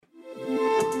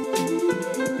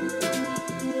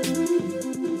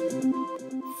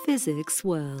Physics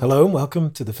World. Hello and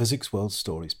welcome to the Physics World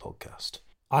Stories podcast.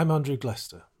 I'm Andrew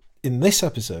Glester. In this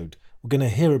episode, we're going to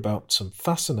hear about some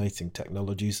fascinating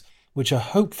technologies which are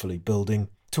hopefully building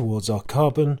towards our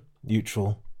carbon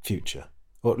neutral future,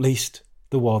 or at least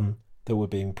the one that we're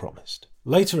being promised.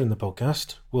 Later in the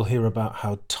podcast, we'll hear about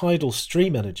how tidal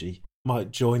stream energy might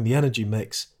join the energy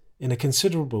mix in a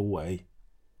considerable way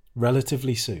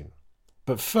relatively soon.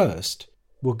 But first,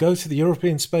 we'll go to the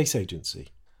European Space Agency,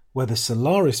 where the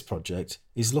Solaris project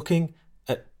is looking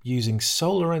at using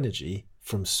solar energy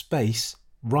from space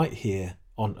right here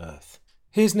on Earth.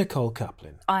 Here's Nicole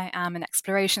Kaplan. I am an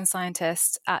exploration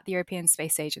scientist at the European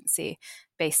Space Agency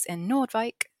based in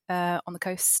Noordwijk on the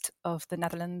coast of the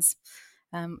Netherlands,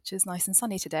 which is nice and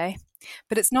sunny today.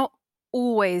 But it's not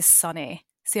always sunny.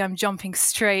 See, I'm jumping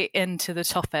straight into the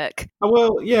topic. Oh,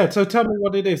 well, yeah, so tell me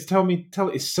what it is.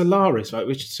 It's Solaris, right?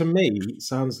 Which to me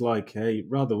sounds like a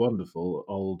rather wonderful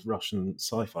old Russian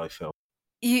sci-fi film.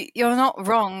 You're not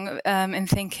wrong in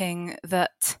thinking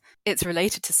that it's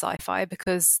related to sci-fi,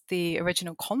 because the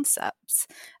original concepts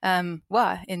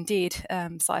were indeed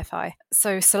sci-fi.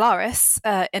 So Solaris,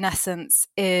 in essence,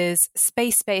 is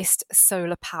space-based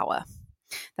solar power.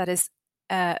 That is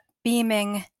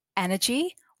beaming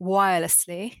energy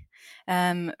wirelessly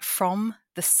from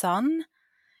the sun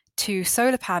to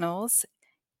solar panels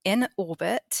in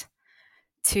orbit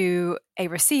to a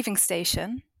receiving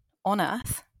station on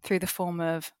Earth through the form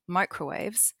of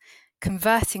microwaves,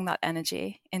 converting that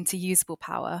energy into usable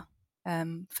power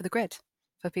for the grid,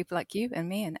 for people like you and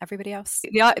me and everybody else.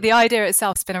 The idea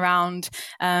itself has been around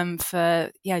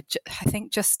for, I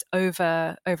think just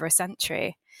over a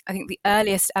century. I think the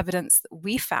earliest evidence that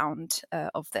we found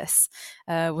of this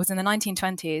was in the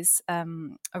 1920s.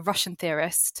 A Russian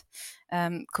theorist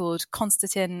called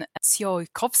Konstantin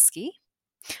Tsiolkovsky,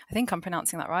 I think I'm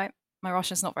pronouncing that right, my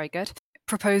Russian's not very good,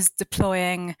 proposed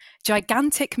deploying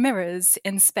gigantic mirrors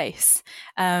in space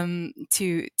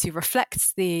to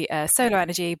reflect the solar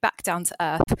energy back down to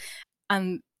Earth.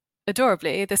 And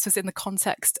adorably, this was in the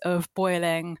context of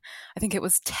boiling, I think it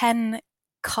was 10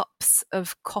 cups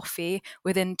of coffee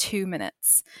within 2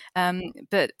 minutes.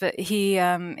 But he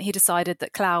decided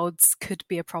that clouds could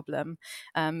be a problem.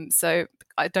 So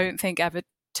I don't think ever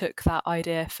took that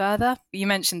idea further. You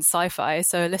mentioned sci-fi,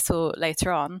 so a little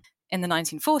later on, in the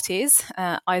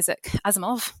 1940s, Isaac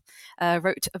Asimov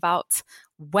wrote about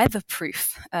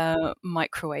weatherproof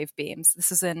microwave beams. This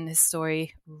was in his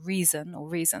story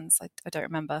Reasons, I don't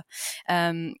remember.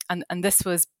 And this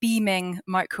was beaming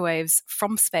microwaves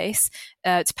from space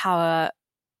to power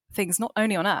things not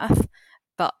only on Earth,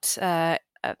 but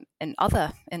in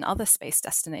other space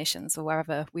destinations, or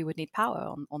wherever we would need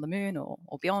power, on the moon or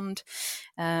beyond.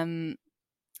 And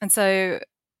so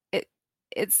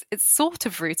it's sort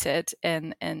of rooted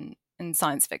in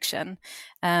science fiction.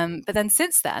 But then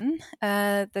since then,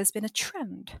 there's been a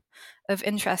trend of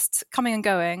interest coming and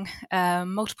going.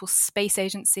 Multiple space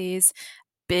agencies,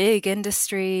 big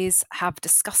industries have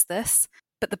discussed this,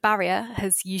 but the barrier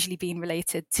has usually been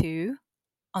related to,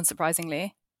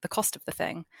 unsurprisingly, the cost of the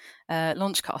thing,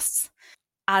 launch costs.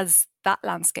 As that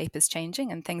landscape is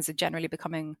changing and things are generally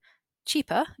becoming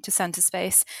cheaper to send to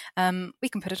space, we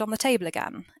can put it on the table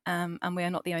again, and we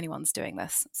are not the only ones doing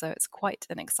this. So it's quite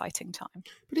an exciting time.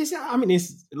 But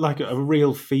is like a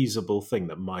real feasible thing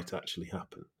that might actually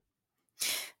happen?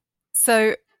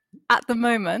 So at the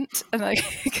moment, and I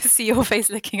can see your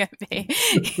face looking at me,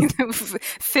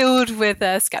 filled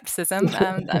with skepticism,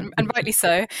 and rightly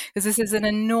so, because this is an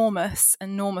enormous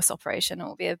operation. It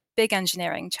will be a big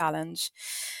engineering challenge.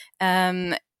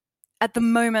 At the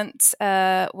moment,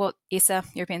 what ESA,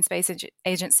 European Space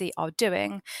Agency, are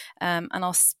doing, and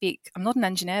I'm not an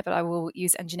engineer, but I will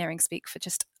use engineering speak for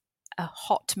just a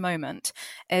hot moment,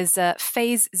 is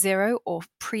phase 0 or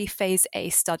pre-phase A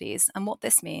studies. And what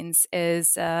this means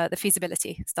is the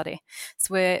feasibility study.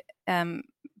 So we're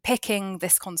picking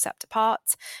this concept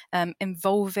apart,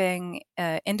 involving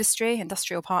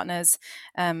industrial partners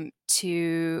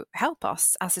to help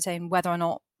us ascertain whether or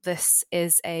not this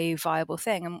is a viable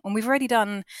thing. And we've already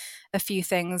done a few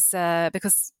things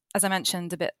because, as I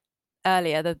mentioned a bit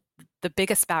earlier, the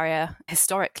biggest barrier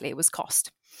historically was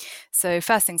cost. So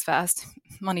first things first,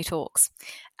 money talks.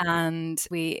 And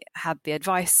we had the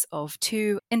advice of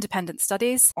 2 independent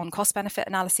studies on cost-benefit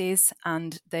analyses,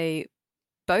 and they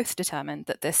both determined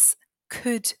that this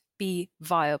could be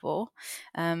viable,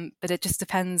 but it just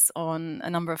depends on a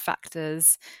number of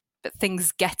factors. But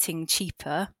things getting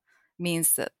cheaper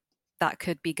means that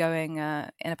could be going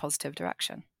in a positive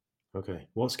direction. Okay,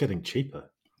 what's getting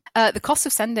cheaper? The cost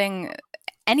of sending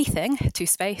anything to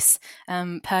space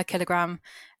per kilogram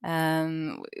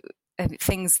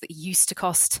things that used to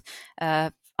cost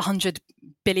 100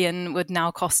 billion would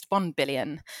now cost 1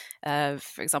 billion,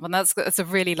 for example. And that's a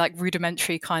really like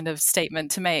rudimentary kind of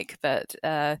statement to make, but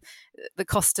the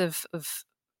cost of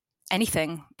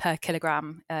anything per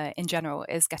kilogram in general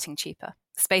is getting cheaper.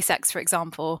 SpaceX, for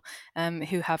example,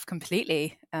 who have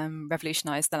completely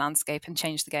revolutionized the landscape and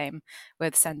changed the game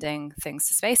with sending things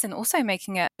to space and also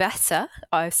making it better,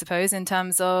 I suppose, in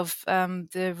terms of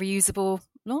the reusable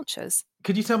launchers.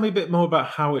 Could you tell me a bit more about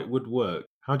how it would work?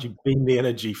 How do you beam the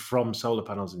energy from solar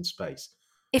panels in space?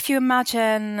 If you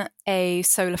imagine a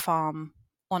solar farm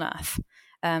on Earth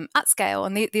at scale,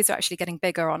 and these are actually getting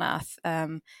bigger on Earth,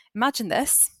 imagine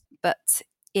this, but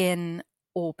in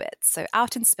orbit, so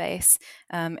out in space,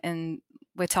 and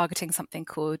we're targeting something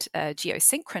called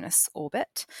geosynchronous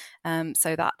orbit.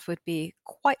 So that would be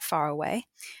quite far away,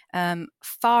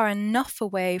 far enough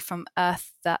away from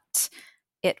Earth that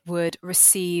it would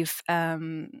receive,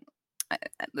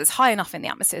 it's high enough in the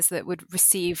atmosphere so that it would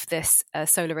receive this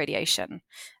solar radiation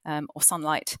or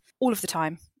sunlight all of the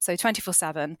time, so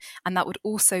 24/7, and that would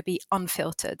also be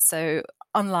unfiltered. So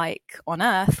unlike on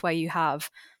Earth, where you have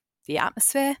the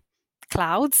atmosphere,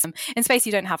 clouds, in space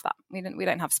you don't have that. We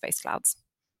don't have space clouds.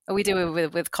 We do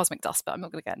with cosmic dust, but I'm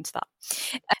not going to get into that.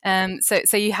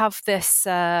 So you have this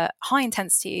high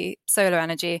intensity solar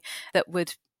energy that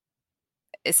would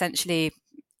essentially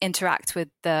interact with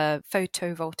the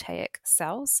photovoltaic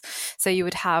cells. So you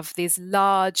would have these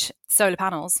large solar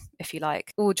panels, if you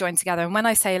like, all joined together. And when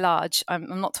I say large,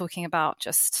 I'm not talking about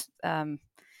just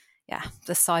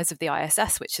the size of the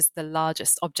ISS, which is the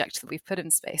largest object that we've put in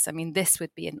space. I mean, this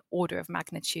would be an order of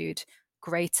magnitude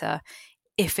greater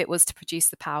if it was to produce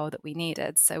the power that we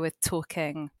needed. So we're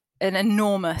talking an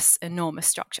enormous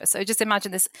structure. So just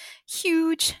imagine this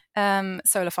huge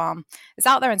solar farm. It's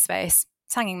out there in space,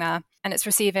 it's hanging there, and it's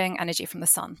receiving energy from the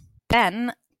sun.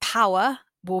 Then power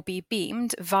will be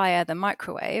beamed via the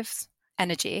microwaves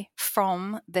energy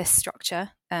from this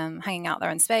structure hanging out there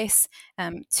in space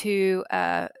to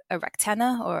a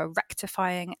rectenna or a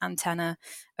rectifying antenna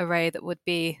array that would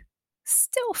be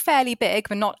still fairly big,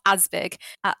 but not as big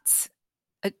at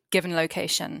a given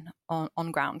location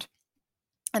on ground.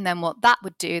 And then what that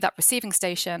would do, that receiving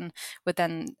station would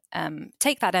then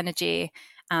take that energy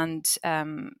and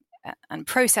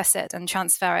process it and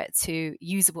transfer it to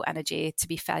usable energy to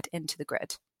be fed into the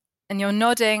grid. And you're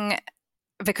nodding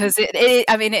because it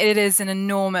is an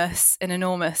enormous,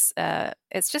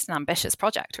 it's just an ambitious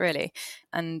project, really.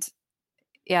 And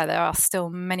yeah, there are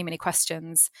still many, many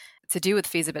questions to do with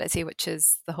feasibility, which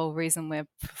is the whole reason we're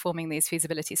performing these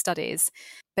feasibility studies.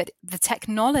 But the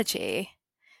technology,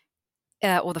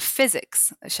 or the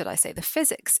physics, should I say, the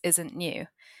physics isn't new.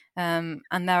 And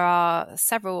there are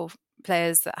several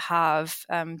players that have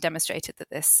demonstrated that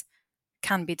this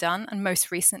can be done. And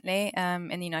most recently, in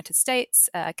the United States,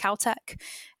 Caltech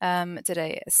did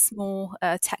a small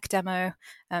tech demo.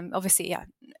 Obviously,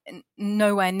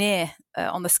 nowhere near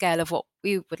on the scale of what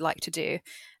we would like to do.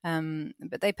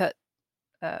 But they put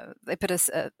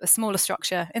a smaller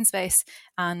structure in space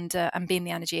and beam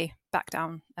the energy back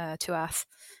down to Earth.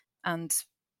 And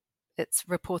it's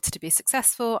reported to be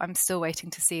successful. I'm still waiting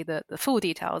to see the full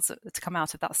details to come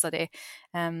out of that study.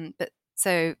 But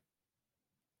so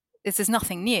this is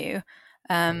nothing new,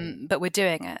 but we're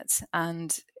doing it.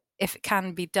 And if it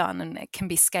can be done and it can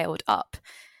be scaled up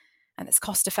and it's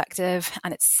cost effective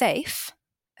and it's safe,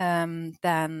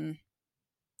 then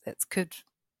it could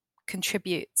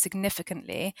contribute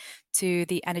significantly to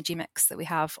the energy mix that we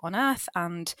have on Earth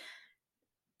and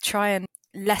try and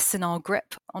lessen our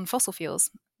grip on fossil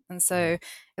fuels. And so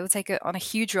it will take on a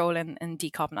huge role in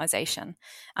decarbonisation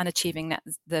and achieving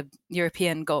the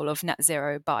European goal of net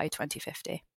zero by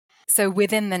 2050. So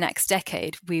within the next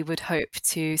decade, we would hope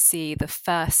to see the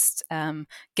first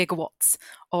gigawatts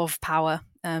of power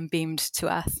beamed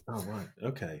to Earth. Oh, right.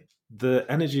 Okay. The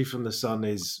energy from the sun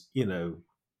is,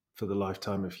 for the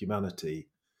lifetime of humanity,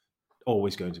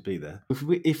 always going to be there.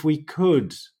 If we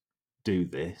could do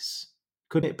this,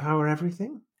 could it power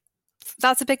everything?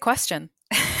 That's a big question.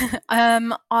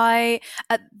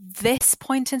 At this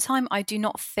point in time, I do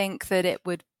not think that it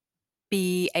would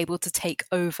be able to take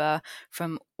over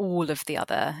from all of the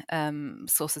other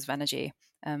sources of energy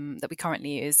that we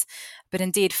currently use. But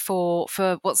indeed, for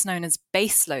what's known as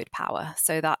baseload power,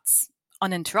 so that's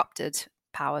uninterrupted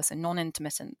power, so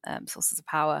non-intermittent sources of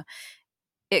power,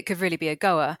 it could really be a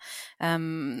goer.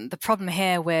 The problem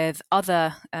here with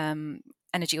other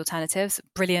energy alternatives,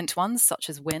 brilliant ones such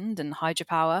as wind and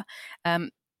hydropower,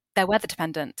 they're weather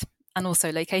dependent and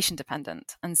also location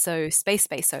dependent, and so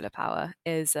space-based solar power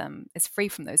is free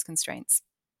from those constraints.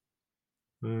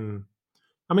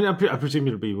 I mean, I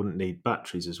presumably you wouldn't need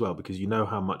batteries as well, because you know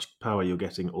how much power you're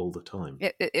getting all the time.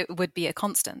 It would be a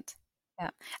constant. Yeah.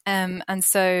 And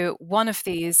so one of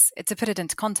these, to put it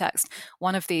into context,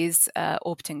 one of these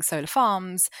orbiting solar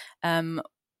farms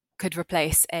could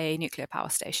replace a nuclear power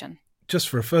station. Just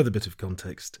for a further bit of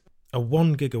context, a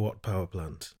 1 gigawatt power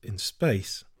plant in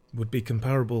space would be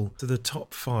comparable to the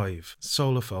top 5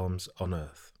 solar farms on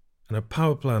Earth. And a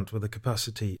power plant with a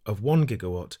capacity of 1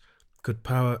 gigawatt could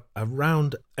power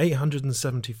around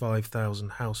 875,000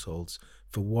 households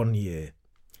for 1 year.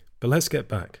 But let's get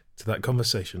back to that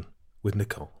conversation with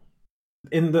Nicole.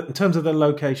 In terms of the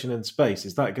location in space,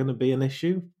 is that going to be an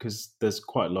issue? Because there's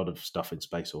quite a lot of stuff in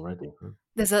space already.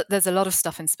 There's a lot of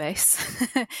stuff in space,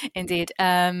 indeed.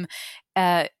 We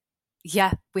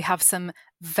have some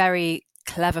very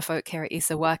clever folk here at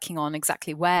ESA working on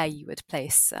exactly where you would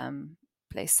place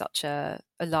such a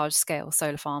large scale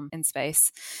solar farm in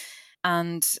space.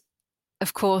 And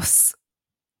of course,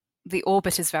 the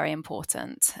orbit is very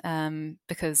important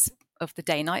because of the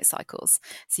day-night cycles.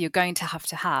 So you're going to have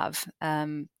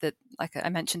like I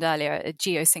mentioned earlier, a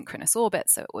geosynchronous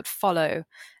orbit. So it would follow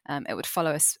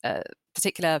a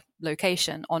particular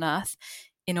location on Earth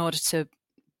in order to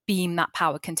beam that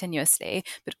power continuously.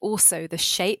 But also the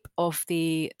shape of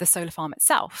the solar farm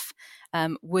itself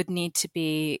would need to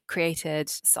be created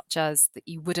such as that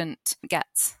you wouldn't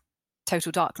get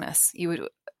total darkness. You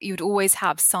would always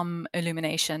have some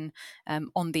illumination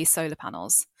on these solar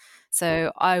panels.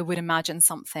 So I would imagine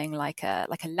something like a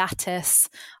lattice.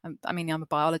 I mean, I'm a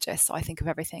biologist, so I think of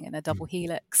everything in a double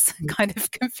helix kind of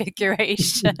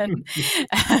configuration.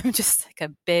 Just like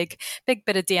a big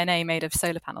bit of DNA made of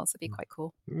solar panels would be quite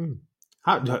cool.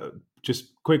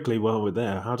 Just quickly while we're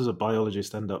there, how does a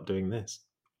biologist end up doing this?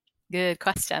 Good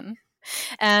question.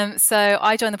 So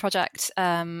I joined the project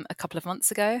a couple of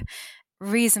months ago.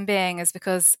 Reason being is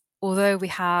because although we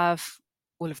have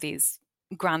all of these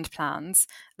grand plans,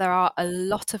 there are a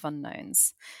lot of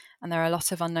unknowns, and there are a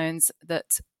lot of unknowns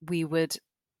that we would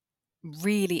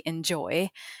really enjoy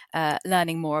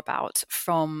learning more about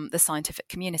from the scientific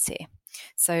community.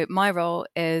 So my role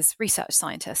is research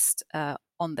scientist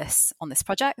on this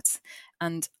project,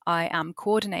 and I am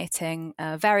coordinating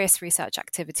various research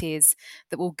activities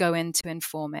that will go into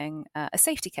informing a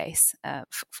safety case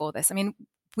for this. I mean,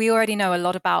 we already know a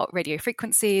lot about radio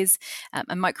frequencies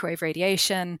and microwave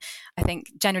radiation. I think,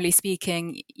 generally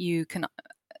speaking,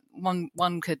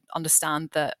 one could understand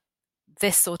that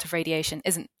this sort of radiation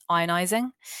isn't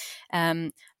ionizing.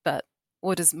 But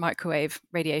what does microwave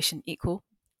radiation equal?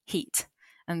 Heat.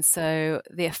 And so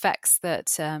the effects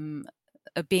that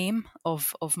a beam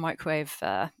of microwaves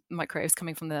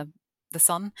coming from the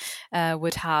sun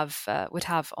would have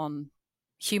on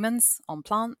humans, on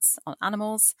plants, on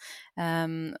animals.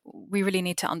 We really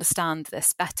need to understand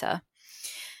this better.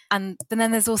 And then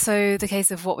there's also the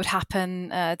case of what would happen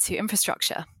to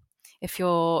infrastructure. If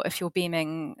you're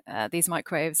beaming these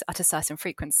microwaves at a certain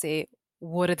frequency,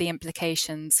 what are the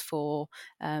implications for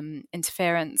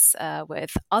interference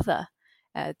with other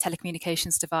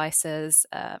telecommunications devices,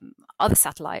 other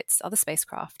satellites, other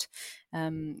spacecraft?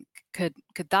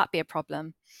 Could that be a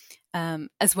problem?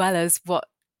 As well as what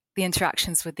the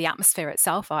interactions with the atmosphere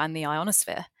itself are and the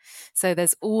ionosphere. So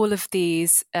there's all of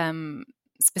these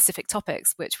specific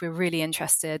topics which we're really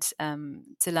interested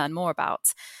to learn more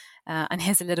about. And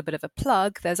here's a little bit of a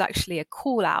plug. There's actually a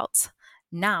call out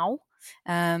now.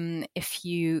 If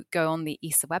you go on the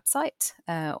ESA website,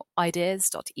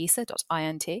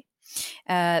 ideas.esa.int,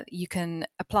 you can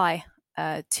apply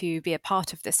to be a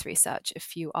part of this research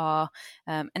if you are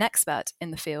an expert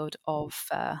in the field of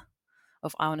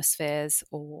ionospheres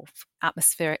or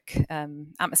atmospheric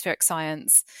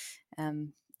science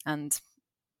and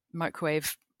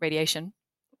microwave radiation.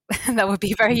 That would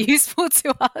be very useful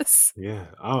to us. Yeah.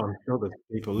 I'm sure there's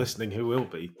people listening who will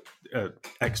be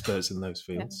experts in those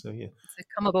fields. Yeah. So, yeah. So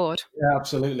come aboard. Yeah,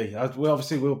 absolutely.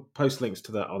 We'll post links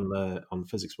to that on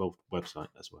Physics World website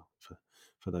as well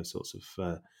for those sorts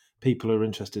of people who are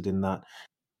interested in that.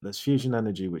 There's fusion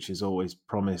energy, which is always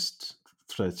promised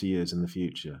 30 years in the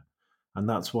future. And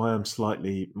that's why I'm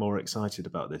slightly more excited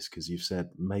about this, because you've said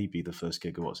maybe the first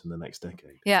gigawatts in the next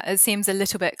decade. Yeah, it seems a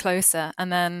little bit closer.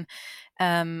 And then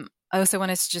I also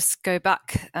wanted to just go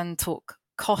back and talk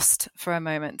cost for a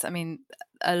moment. I mean,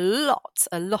 a lot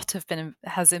has been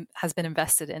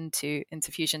invested into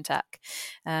fusion tech,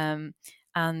 and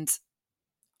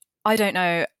I don't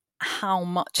know how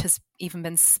much has even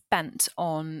been spent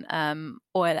on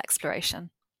oil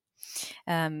exploration.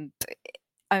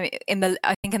 I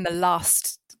think in the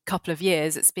last couple of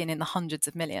years, it's been in the hundreds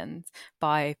of millions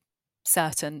by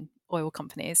certain oil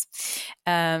companies.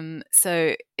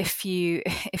 So if you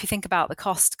think about the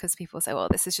cost, because people say, well,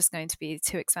 this is just going to be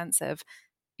too expensive.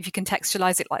 If you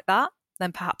contextualize it like that,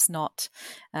 then perhaps not.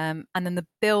 And then the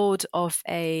build of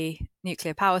a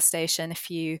nuclear power station,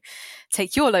 if you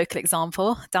take your local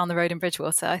example down the road in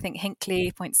Bridgewater, I think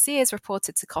Hinkley Point C is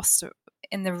reported to cost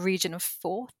in the region of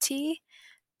 $40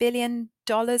 billion,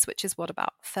 which is what,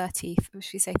 about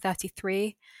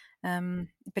 33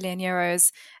 billion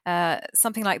euros.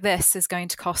 Something like this is going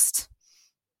to cost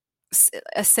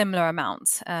a similar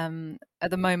amount.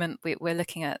 At the moment, we're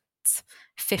looking at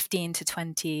 15 to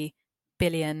 20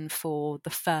 billion for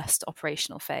the first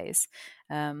operational phase,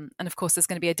 and of course, there's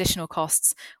going to be additional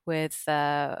costs with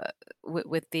the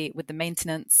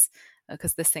maintenance,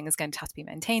 because this thing is going to have to be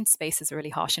maintained. Space is a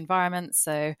really harsh environment,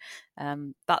 so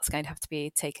that's going to have to be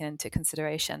taken into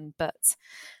consideration. But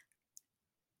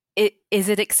is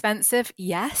it expensive?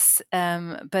 Yes,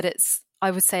 but it's,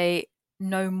 I would say,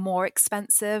 no more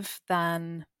expensive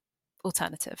than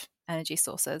alternative energy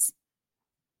sources.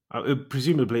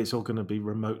 Presumably, it's all going to be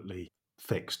remotely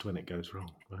fixed when it goes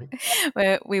wrong, right?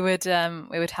 we would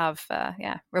have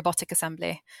robotic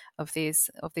assembly of these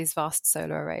vast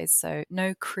solar arrays, so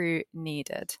no crew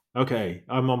needed. Okay,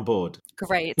 I'm on board.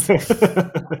 Great.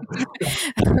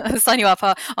 I'll sign you up.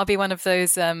 I'll be one of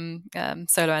those solar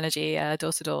energy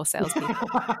door-to-door salespeople.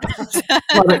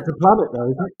 Planet to planet,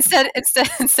 though, isn't it?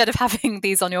 Instead of having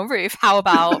these on your roof, how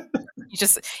about you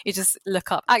just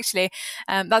look up? Actually,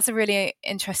 that's a really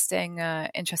interesting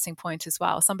point as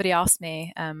well. Somebody asked me,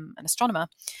 an astronomer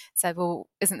said, "Well,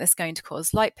 isn't this going to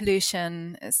cause light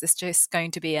pollution? Is this just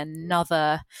going to be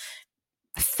another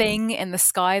thing in the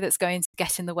sky that's going to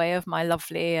get in the way of my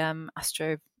lovely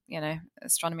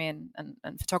astronomy and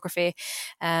photography?"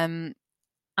 And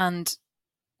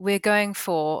we're going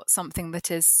for something that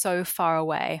is so far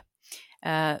away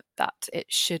that it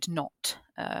should not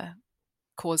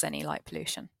cause any light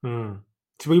pollution.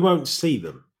 So we won't see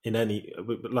them in any,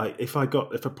 like, if I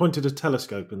pointed a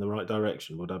telescope in the right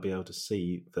direction, would I be able to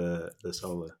see the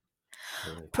solar?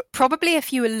 Probably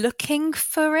if you were looking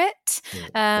for it,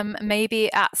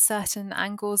 maybe at certain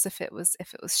angles if it was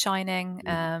shining.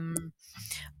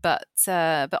 But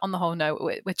on the whole, no.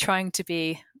 We're trying to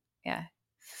be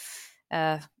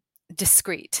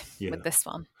discreet with this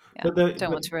one. Don't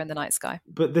want to ruin the night sky.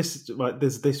 But this, right,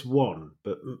 there's this one.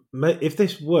 But if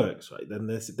this works, right, then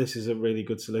this is a really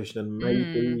good solution, and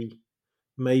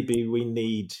maybe we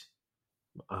need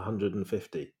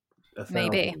 150,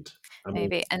 1,000.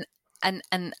 Maybe.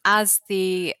 And as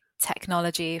the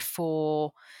technology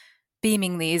for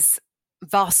beaming these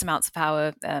vast amounts of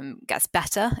power gets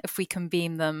better, if we can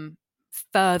beam them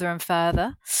further and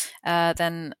further,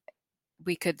 then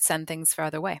we could send things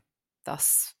further away,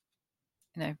 thus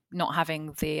not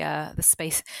having the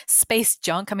space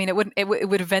junk. I mean, it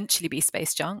would eventually be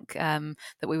space junk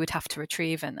that we would have to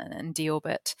retrieve and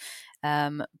deorbit.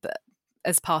 But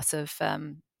as part of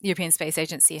European Space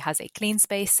Agency has a clean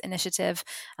space initiative,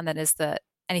 and that is that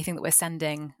anything that we're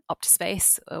sending up to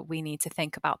space, we need to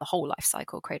think about the whole life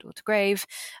cycle, cradle to grave,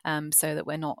 so that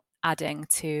we're not adding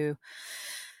to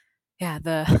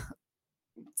the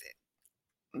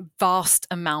vast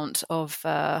amount of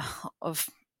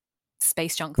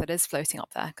space junk that is floating up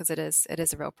there, because it is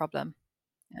a real problem.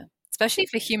 Yeah. Especially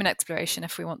for human exploration,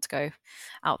 if we want to go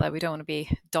out there, we don't want to be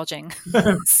dodging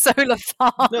solar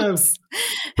farms.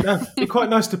 No, it'd be quite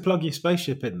nice to plug your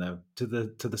spaceship in, though, to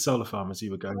the solar farm as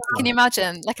you were going. Can you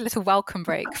imagine, like a little welcome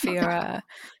break for your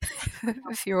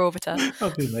for your orbiter?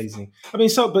 That'd be amazing. I mean,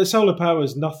 but solar power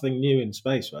is nothing new in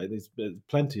space, right? There's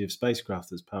plenty of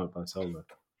spacecraft that's powered by solar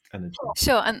energy.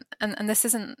 Sure, and this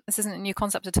isn't a new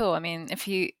concept at all. I mean, if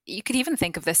you could even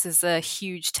think of this as a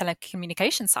huge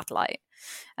telecommunications satellite.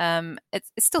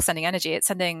 It's still sending energy, it's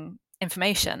sending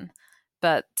information,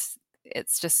 but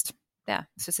it's just a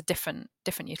different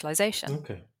utilization.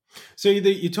 Okay, so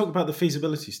you talk about the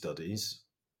feasibility studies.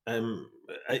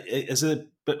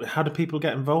 But how do people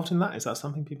get involved in that? Is that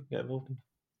something people get involved in?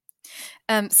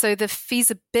 So the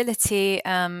feasibility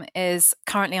is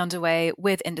currently underway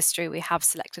with industry. We have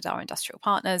selected our industrial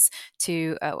partners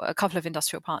a couple of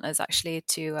industrial partners actually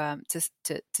to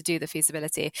do the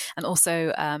feasibility, and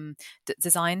also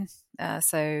design.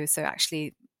 So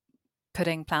actually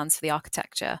putting plans for the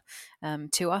architecture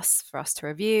to us for us to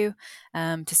review,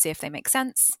 to see if they make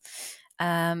sense.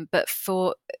 But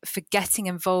for getting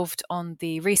involved on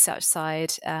the research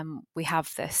side, we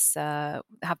have this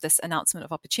announcement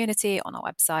of opportunity on our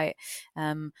website,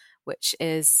 which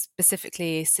is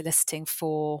specifically soliciting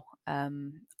for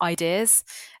ideas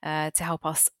to help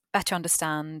us better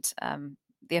understand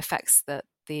the effects that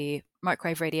the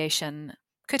microwave radiation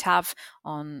could have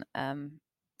on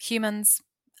humans,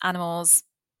 animals,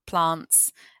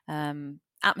 plants,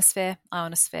 atmosphere,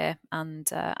 ionosphere,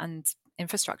 and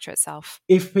infrastructure itself.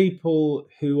 If people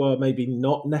who are maybe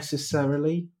not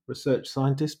necessarily research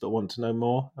scientists but want to know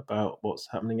more about what's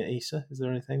happening at ESA, is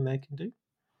there anything they can do?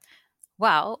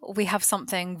 Well, we have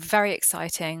something very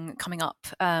exciting coming up.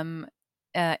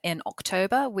 In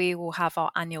October, we will have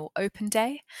our annual Open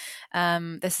Day.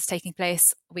 This is taking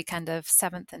place weekend of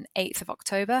 7th and 8th of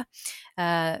October.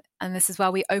 And this is where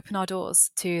we open our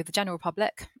doors to the general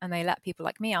public, and they let people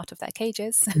like me out of their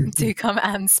cages to come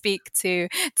and speak to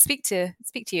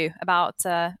you about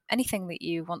anything that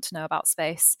you want to know about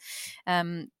space.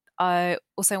 I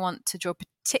also want to draw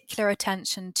particular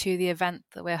attention to the event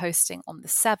that we're hosting on the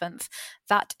 7th.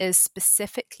 That is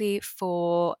specifically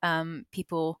for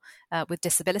people with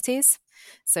disabilities.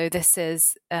 So this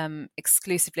is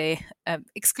exclusively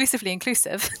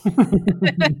inclusive.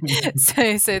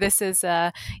 so this is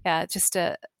just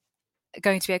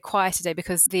going to be a quieter day,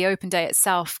 because the open day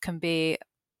itself can be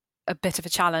a bit of a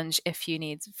challenge if you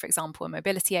need, for example, a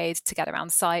mobility aid to get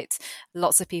around site.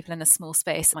 Lots of people in a small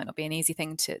space, it might not be an easy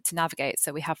thing to navigate.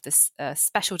 So we have this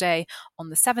special day on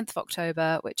the 7th of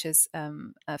October, which is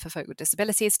for folk with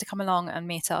disabilities to come along and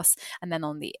meet us. And then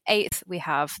on the 8th, we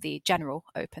have the general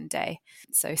open day.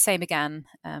 So same again,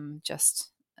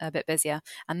 just a bit busier.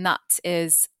 And that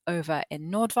is over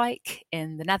in Noordwijk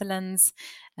in the Netherlands,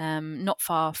 not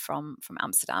far from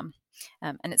Amsterdam.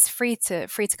 And it's free to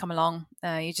come along.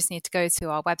 You just need to go to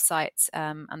our website,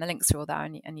 and the links are all there,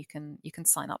 and you can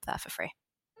sign up there for free.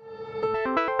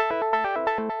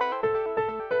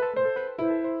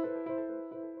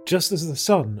 Just as the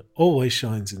sun always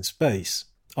shines in space,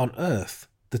 on Earth,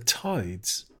 the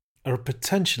tides are a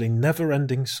potentially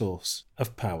never-ending source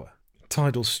of power.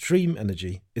 Tidal stream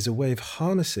energy is a way of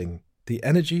harnessing the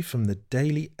energy from the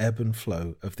daily ebb and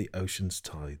flow of the ocean's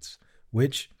tides,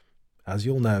 which, as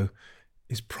you'll know,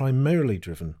 is primarily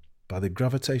driven by the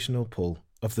gravitational pull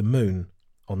of the moon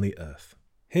on the Earth.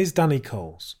 Here's Danny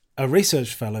Coles, a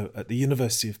research fellow at the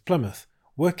University of Plymouth,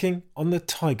 working on the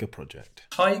TIGER project.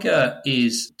 TIGER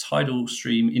is Tidal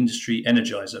Stream Industry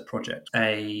Energizer project,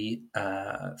 a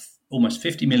almost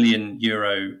 €50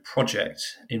 million project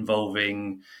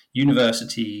involving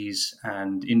universities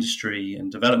and industry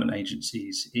and development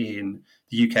agencies in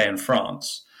the UK and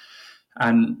France.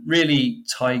 And really,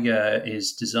 TIGER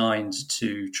is designed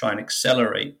to try and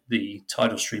accelerate the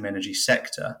tidal stream energy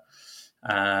sector.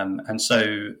 And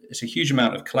so it's a huge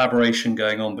amount of collaboration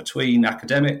going on between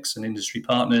academics and industry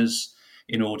partners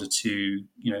in order to,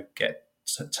 get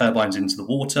turbines into the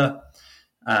water,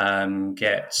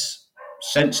 get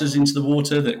sensors into the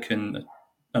water that can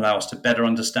allow us to better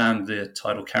understand the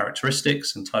tidal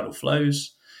characteristics and tidal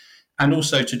flows, and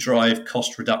also to drive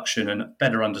cost reduction and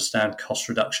better understand cost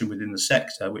reduction within the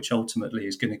sector, which ultimately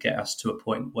is going to get us to a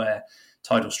point where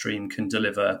tidal stream can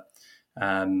deliver,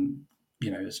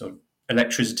 sort of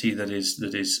electricity that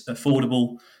is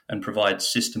affordable and provides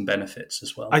system benefits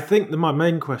as well. I think that my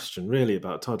main question really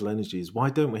about tidal energy is,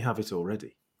 why don't we have it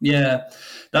already? Yeah,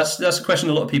 that's a question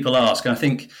a lot of people ask. And I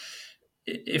think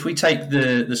if we take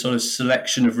the sort of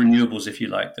selection of renewables, if you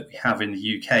like, that we have in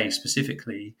the UK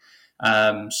specifically,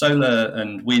 solar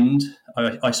and wind,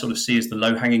 I sort of see as the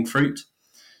low-hanging fruit.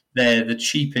 They're the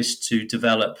cheapest to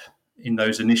develop in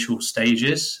those initial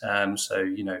stages. From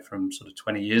sort of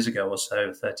 20 years ago or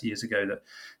so, 30 years ago, that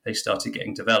they started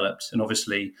getting developed. And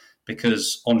obviously,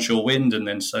 because onshore wind and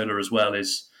then solar as well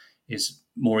is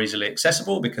more easily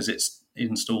accessible because it's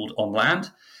installed on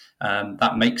land,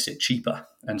 that makes it cheaper.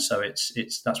 And so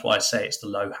that's why I say it's the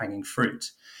low-hanging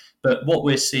fruit. But what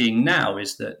we're seeing now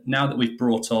is that now that we've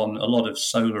brought on a lot of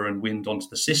solar and wind onto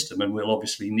the system, and we'll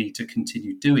obviously need to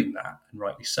continue doing that, and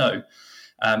rightly so,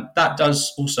 that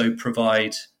does also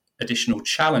provide additional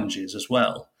challenges as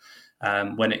well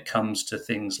when it comes to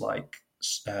things like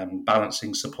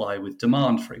balancing supply with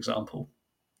demand, for example.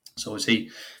 So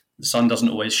obviously, the sun doesn't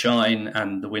always shine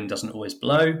and the wind doesn't always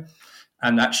blow.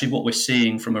 And actually what we're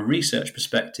seeing from a research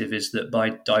perspective is that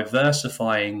by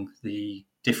diversifying the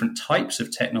different types of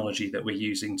technology that we're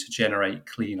using to generate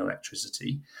clean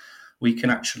electricity, we can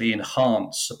actually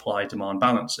enhance supply-demand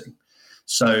balancing.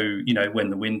 So, when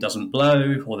the wind doesn't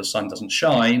blow or the sun doesn't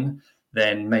shine,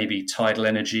 then maybe tidal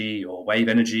energy or wave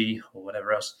energy or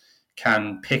whatever else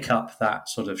can pick up that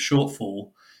sort of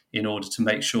shortfall in order to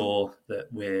make sure that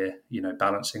we're,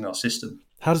 balancing our system.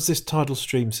 How does this tidal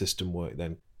stream system work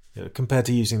then, compared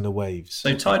to using the waves?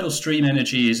 So tidal stream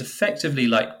energy is effectively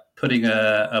like putting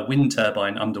a wind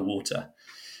turbine underwater.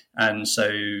 And so,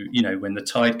 when the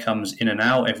tide comes in and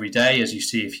out every day, as you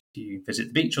see if you visit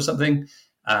the beach or something,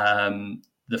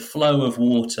 the flow of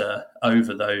water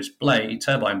over those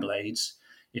turbine blades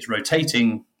is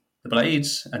rotating the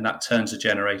blades, and that turns a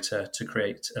generator to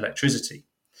create electricity.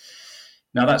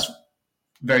 Now, that's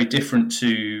very different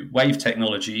to wave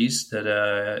technologies that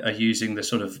are using the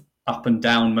sort of up and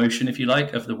down motion, if you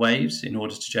like, of the waves in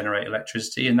order to generate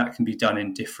electricity, and that can be done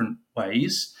in different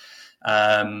ways.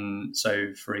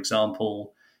 So, for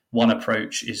example, one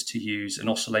approach is to use an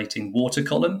oscillating water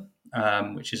column,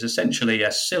 which is essentially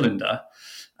a cylinder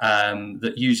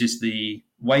that uses the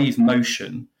wave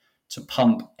motion to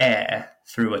pump air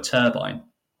through a turbine,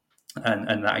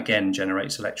 and that again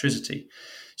generates electricity.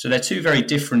 So they're two very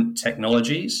different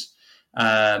technologies,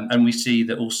 and we see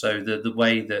that also the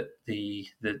way that the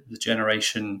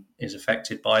generation is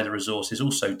affected by the resource is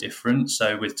also different.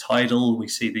 So with tidal, we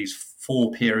see these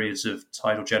 4 periods of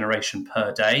tidal generation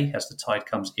per day as the tide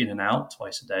comes in and out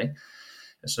twice a day,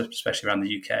 especially around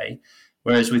the UK.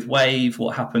 Whereas with wave,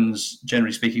 what happens,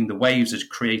 generally speaking, the waves are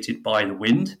created by the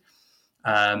wind.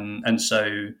 And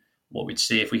so what we'd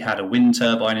see if we had a wind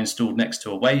turbine installed next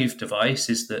to a wave device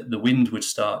is that the wind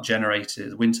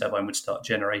turbine would start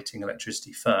generating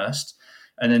electricity first,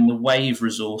 and then the wave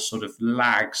resource sort of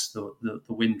lags the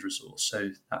wind resource, so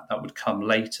that would come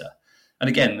later. And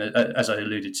again, as I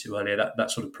alluded to earlier,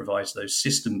 that sort of provides those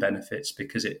system benefits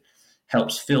because it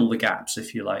helps fill the gaps,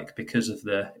 if you like, because of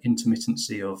the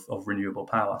intermittency of renewable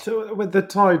power. So with the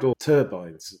tidal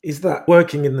turbines, is that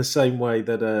working in the same way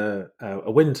that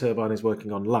a wind turbine is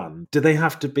working on land? Do they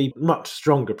have to be much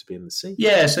stronger to be in the sea?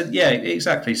 Yeah,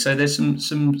 exactly. So there's some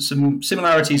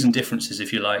similarities and differences,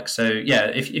 if you like. So yeah,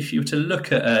 if you were to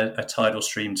look at a tidal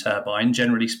stream turbine,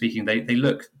 generally speaking, they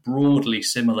look broadly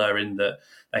similar in that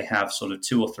they have sort of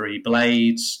 2 or 3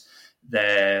 blades.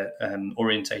 They're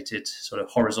orientated sort of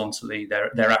horizontally.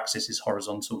 Their axis is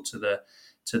horizontal to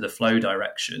the flow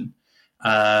direction.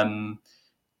 But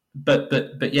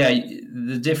yeah,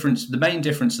 the main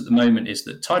difference at the moment is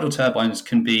that tidal turbines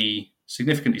can be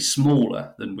significantly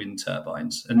smaller than wind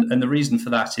turbines, and the reason for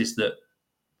that is that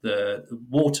the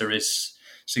water is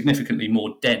significantly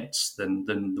more dense than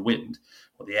the wind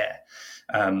or the air,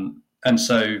 and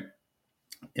so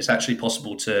it's actually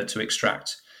possible to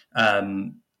extract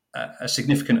a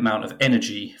significant amount of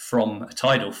energy from a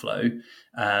tidal flow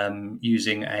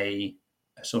using a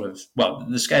sort of, well,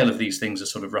 the scale of these things are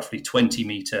sort of roughly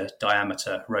 20-meter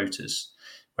diameter rotors,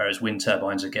 whereas wind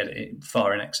turbines are getting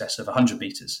far in excess of 100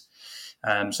 meters.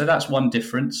 So that's one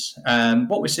difference.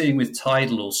 What we're seeing with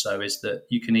tidal also is that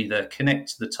you can either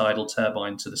connect the tidal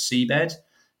turbine to the seabed,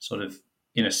 sort of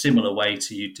in a similar way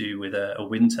to you do with a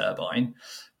wind turbine,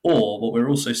 or what we're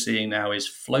also seeing now is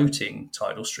floating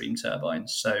tidal stream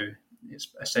turbines. So it's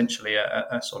essentially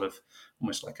a sort of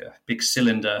almost like a big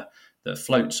cylinder that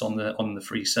floats on the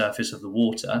free surface of the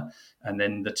water, and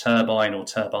then the turbine or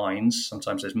turbines,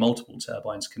 sometimes there's multiple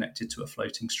turbines connected to a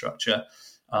floating structure,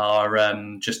 are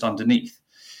just underneath.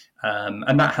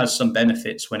 And that has some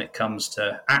benefits when it comes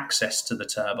to access to the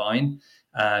turbine.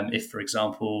 If, for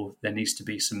example, there needs to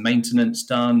be some maintenance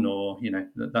done or,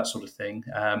 that sort of thing,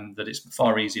 that it's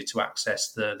far easier to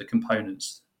access the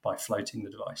components by floating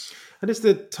the device. And is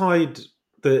the tide,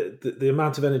 the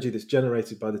amount of energy that's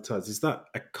generated by the tides, is that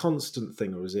a constant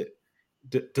thing, or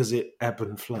does it ebb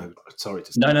and flow? Sorry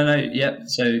to say. No. Yeah,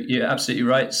 so you're absolutely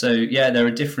right. So yeah, there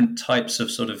are different types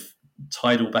of sort of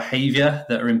tidal behavior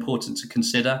that are important to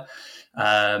consider.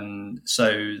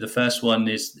 So the first one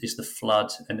is the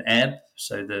flood and ebb.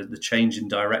 So the change in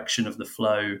direction of the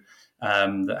flow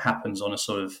that happens on a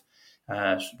sort of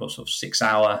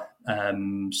 6-hour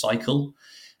cycle,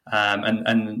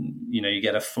 and you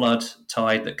get a flood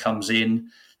tide that comes in,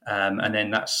 and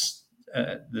then that's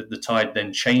the tide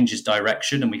then changes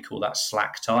direction, and we call that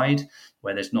slack tide,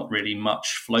 where there's not really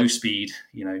much flow speed,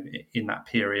 in that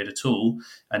period at all.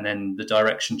 And then the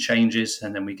direction changes,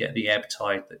 and then we get the ebb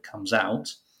tide that comes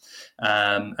out.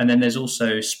 And then there's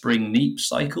also spring neap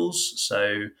cycles.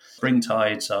 So spring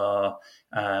tides are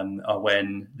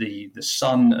when the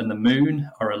sun and the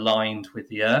moon are aligned with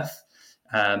the earth.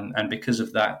 And because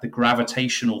of that, the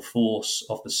gravitational force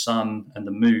of the sun and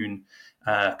the moon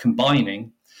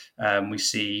combining, we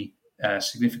see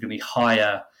significantly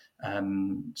higher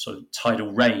sort of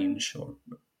tidal range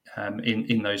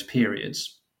in those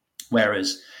periods,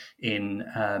 whereas in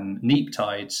neap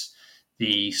tides,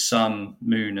 the sun,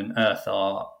 moon, and earth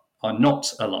are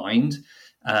not aligned,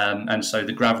 and so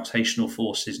the gravitational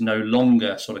force is no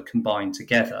longer sort of combined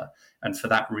together, and for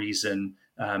that reason,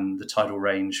 the tidal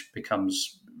range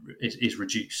is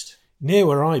reduced. Near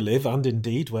where I live, and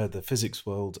indeed where the Physics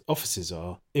World offices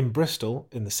are, in Bristol,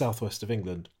 in the southwest of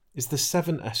England, is the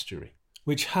Severn Estuary,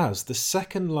 which has the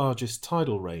second largest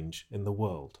tidal range in the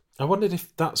world. I wondered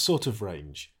if that sort of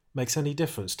range makes any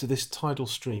difference to this tidal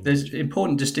stream. There's an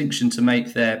important distinction to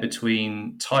make there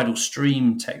between tidal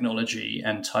stream technology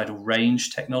and tidal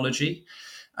range technology.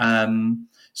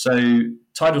 So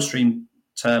tidal stream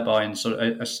turbines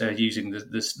are using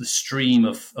the stream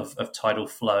of tidal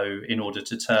flow in order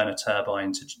to turn a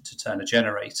turbine to turn a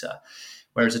generator,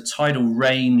 whereas a tidal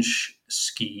range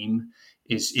scheme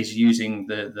is using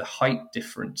the height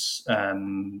difference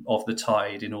of the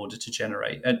tide in order to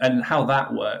generate. And how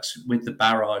that works with the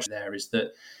barrage there is that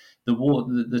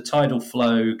the tidal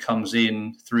flow comes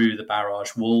in through the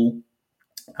barrage wall,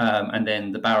 and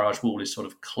then the barrage wall is sort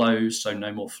of closed, so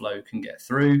no more flow can get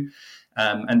through.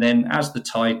 And then as the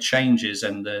tide changes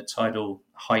and the tidal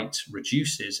height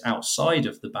reduces outside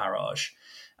of the barrage,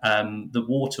 the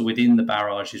water within the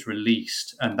barrage is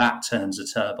released, and that turns a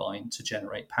turbine to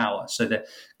generate power. So they're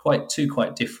two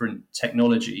quite different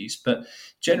technologies. But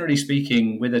generally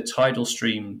speaking, with a tidal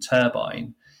stream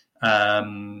turbine,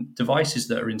 devices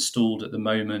that are installed at the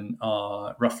moment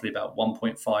are roughly about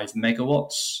 1.5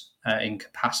 megawatts in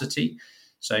capacity.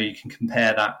 So you can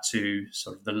compare that to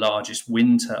sort of the largest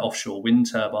offshore wind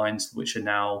turbines, which are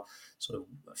now sort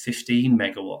of 15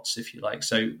 megawatts, if you like.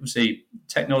 So see,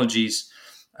 technologies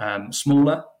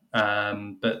smaller,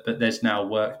 but there's now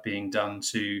work being done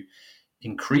to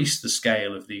increase the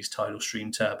scale of these tidal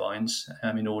stream turbines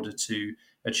in order to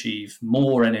achieve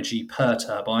more energy per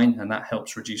turbine, and that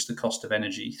helps reduce the cost of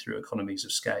energy through economies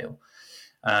of scale.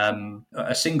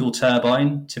 A single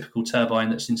turbine, typical turbine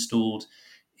that's installed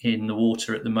in the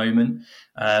water at the moment,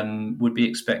 would be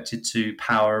expected to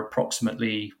power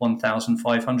approximately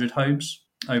 1,500 homes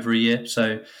over a year.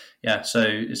 So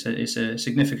it's a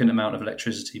significant amount of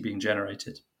electricity being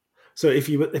generated. So if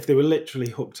they were literally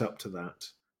hooked up to that,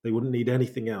 they wouldn't need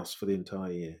anything else for the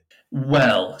entire year.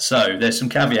 Well, so there's some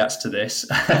caveats to this.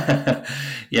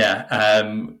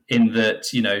 In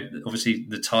that, obviously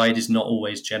the tide is not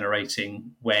always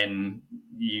generating when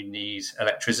you need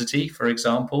electricity, for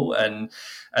example. And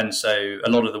so a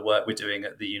lot of the work we're doing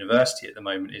at the university at the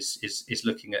moment is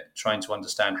looking at trying to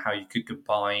understand how you could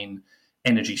combine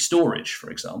energy storage,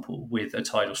 for example, with a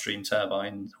tidal stream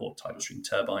turbine or tidal stream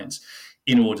turbines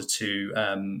in order to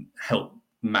help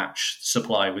match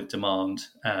supply with demand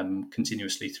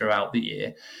continuously throughout the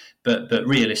year. But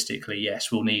realistically,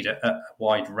 yes, we'll need a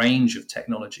wide range of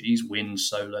technologies: wind,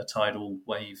 solar, tidal,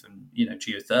 wave, and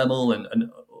geothermal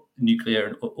and nuclear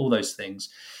and all those things,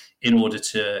 in order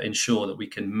to ensure that we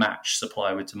can match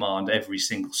supply with demand every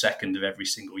single second of every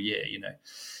single year.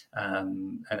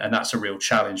 And that's a real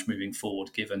challenge moving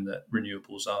forward, given that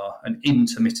renewables are an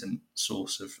intermittent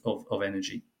source of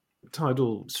energy.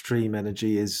 Tidal stream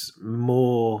energy is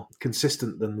more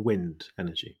consistent than wind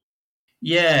energy.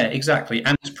 Yeah, exactly.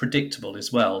 And it's predictable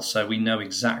as well. So we know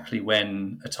exactly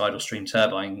when a tidal stream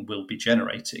turbine will be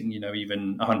generating.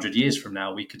 Even 100 years from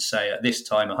now, we could say at this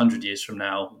time, 100 years from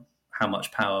now, how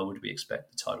much power would we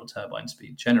expect the tidal turbine to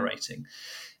be generating?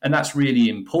 And that's really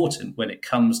important when it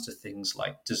comes to things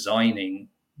like designing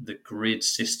the grid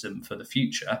system for the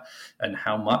future and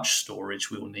how much storage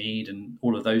we'll need and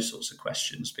all of those sorts of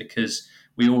questions, because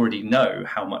we already know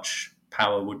how much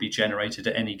power would be generated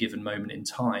at any given moment in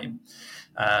time.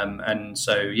 And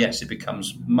so, yes, it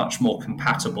becomes much more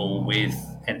compatible with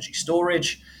energy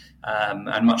storage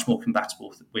and much more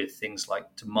compatible with things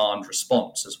like demand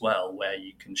response as well, where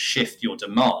you can shift your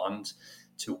demand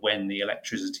to when the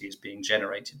electricity is being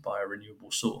generated by a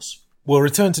renewable source. We'll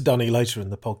return to Donny later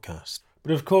in the podcast.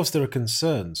 But of course, there are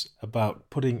concerns about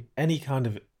putting any kind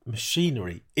of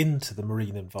machinery into the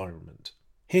marine environment.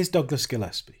 Here's Douglas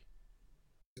Gillespie.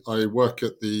 I work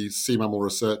at the Sea Mammal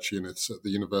Research Unit at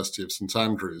the University of St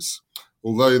Andrews.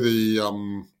 Although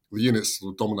the unit's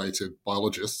dominated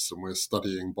biologists and we're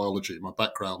studying biology, my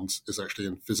background is actually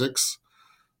in physics.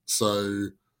 So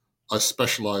I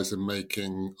specialise in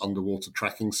making underwater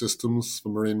tracking systems for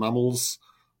marine mammals,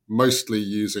 mostly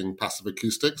using passive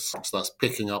acoustics. So that's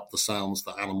picking up the sounds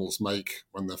that animals make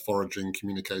when they're foraging,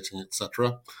 communicating,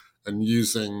 etc., and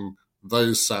using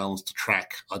those sounds to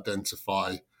track,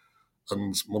 identify,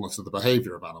 and monitor the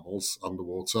behaviour of animals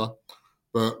underwater.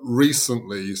 But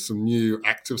recently, some new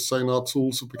active sonar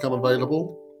tools have become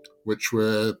available, which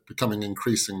we're becoming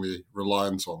increasingly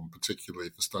reliant on, particularly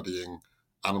for studying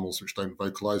animals which don't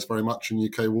vocalise very much in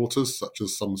UK waters, such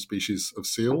as some species of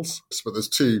seals. But there's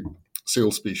two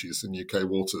seal species in UK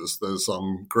waters. There's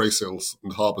grey seals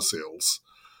and harbour seals.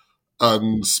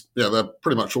 And they're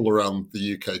pretty much all around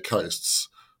the UK coasts.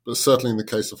 But certainly in the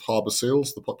case of harbour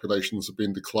seals, the populations have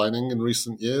been declining in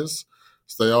recent years.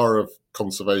 So they are of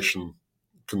conservation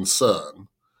concern.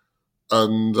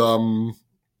 And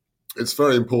it's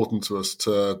very important to us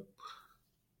to,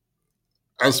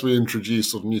 as we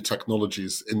introduce sort of new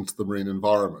technologies into the marine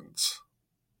environment,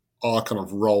 our kind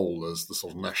of role as the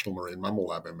sort of National Marine Mammal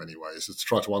Lab in many ways is to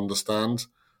try to understand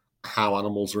how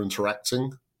animals are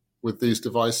interacting with these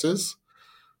devices.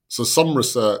 So some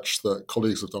research that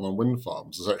colleagues have done on wind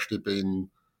farms has actually been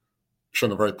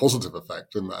shown a very positive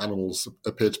effect in that animals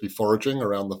appear to be foraging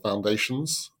around the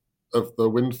foundations of the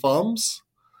wind farms.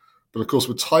 But of course,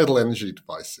 with tidal energy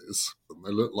devices,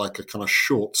 they look like a kind of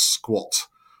short, squat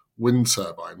wind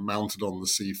turbine mounted on the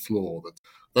sea floor that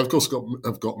they, of course,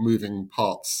 have got moving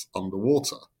parts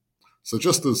underwater. So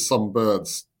just as some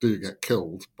birds do get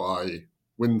killed by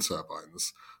wind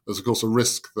turbines, there's, of course, a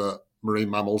risk that marine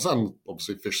mammals and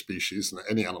obviously fish species and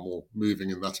any animal moving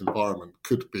in that environment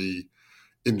could be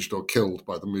injured or killed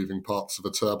by the moving parts of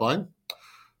a turbine.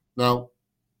 Now,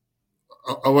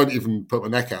 I won't even put my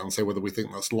neck out and say whether we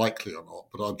think that's likely or not,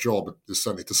 but our job is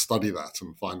certainly to study that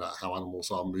and find out how animals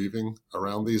are moving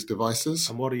around these devices.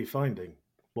 And what are you finding?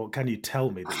 What can you tell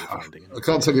me that you're finding? I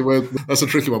can't tell you where. That's a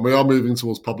tricky one. We are moving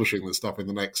towards publishing this stuff in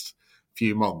the next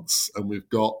few months, and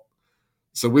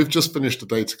we've just finished a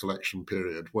data collection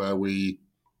period where we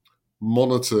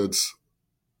monitored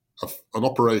an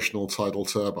operational tidal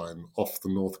turbine off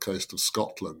the north coast of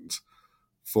Scotland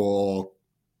for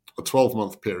a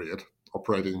 12-month period,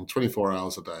 operating 24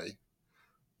 hours a day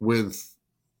with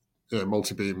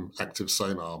multi-beam active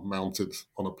sonar mounted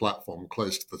on a platform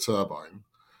close to the turbine.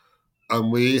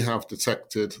 And we have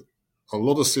detected a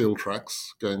lot of seal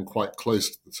tracks going quite close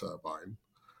to the turbine.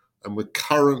 And we're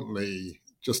currently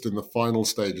just in the final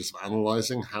stages of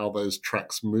analysing how those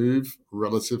tracks move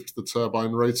relative to the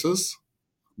turbine rotors.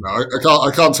 No,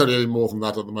 I can't tell you any more than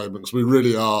that at the moment, because we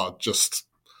really are just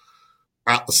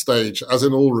at the stage, as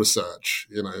in all research,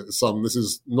 this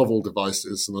is novel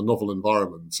devices and a novel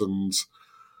environment, and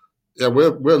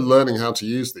we're learning how to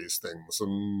use these things,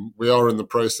 and we are in the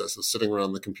process of sitting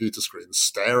around the computer screen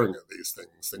staring at these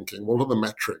things, thinking, what are the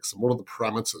metrics and what are the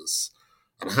parameters,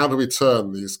 and how do we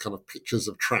turn these kind of pictures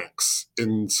of tracks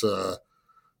into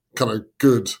kind of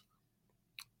good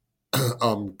sort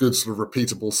of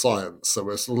repeatable science. So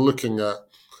we're sort of looking at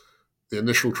the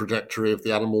initial trajectory of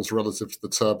the animals relative to the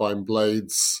turbine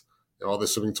blades. Are they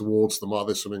swimming towards them? Are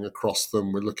they swimming across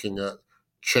them? We're looking at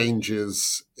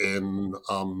changes in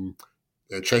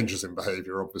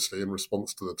behaviour, obviously, in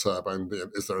response to the turbine.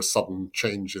 Is there a sudden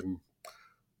change in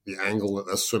the angle that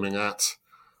they're swimming at?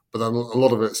 But then a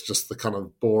lot of it's just the kind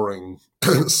of boring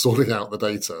sorting out the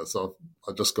data. So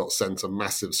I just got sent a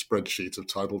massive spreadsheet of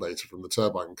tidal data from the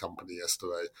turbine company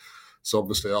yesterday. So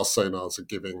obviously our sonars are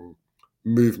giving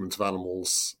movement of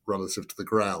animals relative to the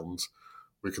ground.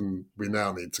 We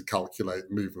now need to calculate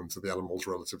movement of the animals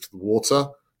relative to the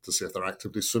water to see if they're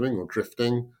actively swimming or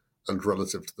drifting, and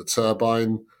relative to the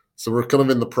turbine. So we're kind of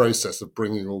in the process of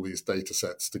bringing all these data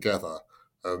sets together,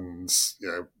 and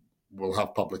we'll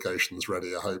have publications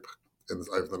ready, I hope,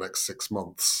 over the next 6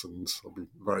 months, and I'll be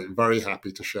very, very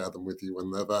happy to share them with you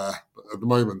when they're there. But at the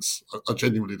moment, I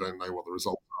genuinely don't know what the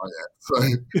results are yet. So,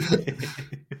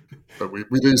 but we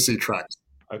do see tracks.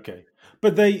 Okay,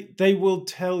 but they will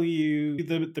tell you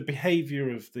the behaviour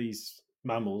of these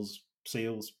mammals,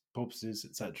 seals, porpoises,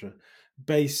 etc.,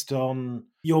 based on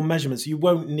your measurements. You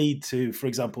won't need to, for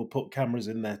example, put cameras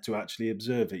in there to actually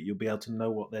observe it. You'll be able to know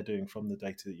what they're doing from the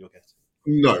data that you're getting.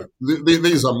 No,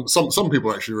 these some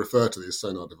people actually refer to these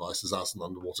sonar devices as an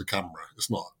underwater camera.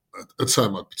 It's not a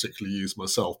term I particularly use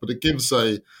myself, but it gives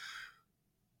the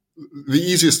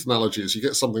easiest analogy is you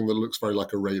get something that looks very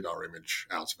like a radar image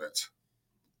out of it.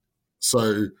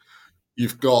 So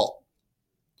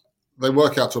they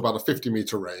work out to about a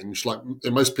 50-meter range. Like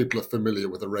most people are familiar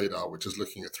with a radar, which is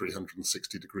looking at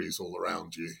 360 degrees all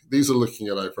around you. These are looking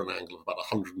at over an angle of about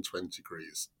 120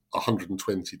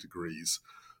 degrees.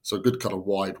 So a good kind of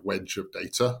wide wedge of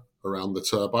data around the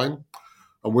turbine.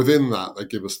 And within that, they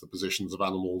give us the positions of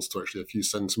animals to actually a few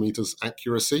centimeters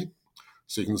accuracy.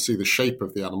 So you can see the shape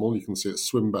of the animal, you can see its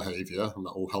swim behavior, and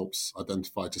that all helps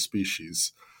identify the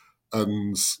species.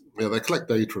 And they collect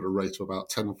data at a rate of about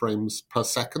 10 frames per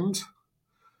second.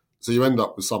 So you end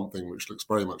up with something which looks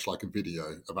very much like a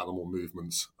video of animal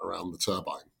movements around the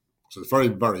turbine. So it's very,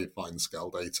 very fine scale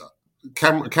data.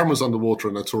 Cameras underwater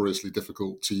are notoriously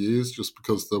difficult to use just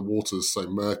because the water is so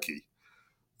murky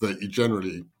that you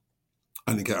generally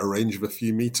only get a range of a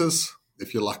few meters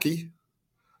if you're lucky.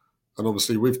 And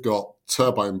obviously we've got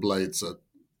turbine blades at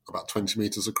about 20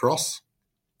 meters across.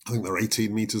 I think they're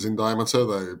 18 meters in diameter,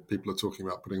 though people are talking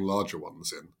about putting larger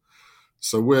ones in.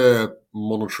 So we're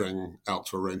monitoring out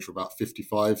to a range of about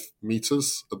 55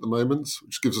 meters at the moment,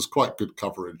 which gives us quite good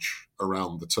coverage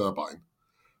around the turbine.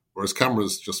 whereas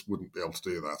cameras just wouldn't be able to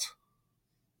do that.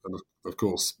 And of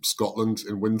course, Scotland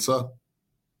in winter,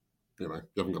 you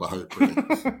haven't got a hope, really.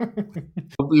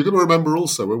 You've got to remember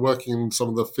also, we're working in some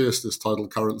of the fiercest tidal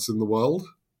currents in the world.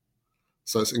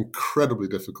 So it's incredibly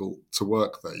difficult to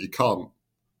work there. You can't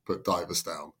put divers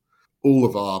down. All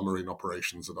of our marine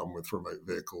operations are done with remote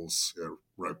vehicles,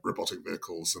 robotic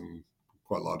vehicles and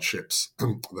quite large ships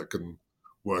that can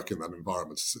work in that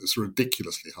environment. It's a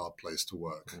ridiculously hard place to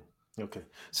work. Okay.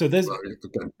 So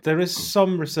there is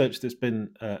some research that's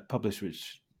been published,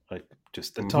 which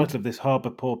the title of this, Harbour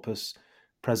Porpoise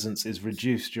Presence is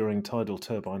Reduced During Tidal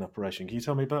Turbine Operation. Can you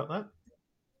tell me about that?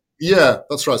 Yeah,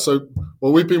 that's right. So,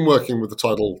 we've been working with the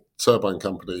Tidal Turbine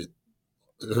Company,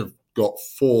 who've got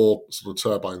 4 sort of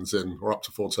turbines in, or up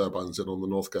to 4 turbines in on the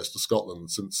north coast of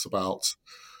Scotland since about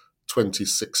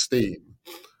 2016.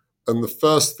 And the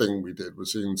first thing we did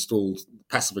was we installed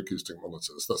passive acoustic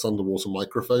monitors, that's underwater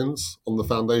microphones, on the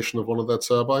foundation of one of their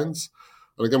turbines.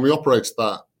 And again, we operated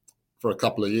that for a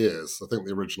couple of years. I think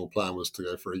the original plan was to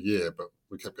go for a year, but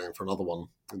we kept going for another one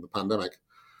in the pandemic.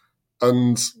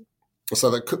 And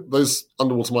so those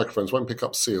underwater microphones won't pick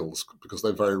up seals because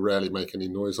they very rarely make any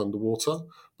noise underwater,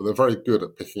 but they're very good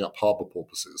at picking up harbour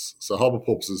porpoises. So harbour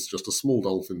porpoise is just a small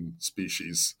dolphin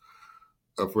species,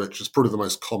 of which is probably the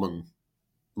most common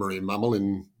marine mammal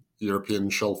in European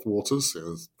shelf waters.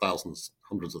 There's thousands,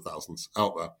 hundreds of thousands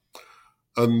out there.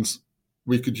 And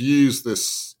we could use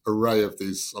this array of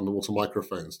these underwater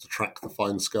microphones to track the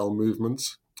fine-scale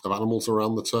movement of animals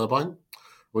around the turbine.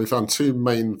 We found 2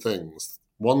 main things.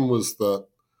 One was that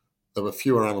there were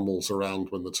fewer animals around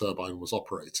when the turbine was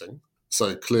operating.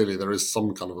 So clearly there is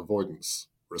some kind of avoidance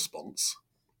response.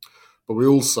 But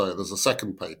there's a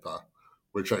second paper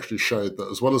which actually showed that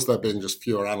as well as there being just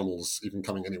fewer animals even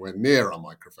coming anywhere near our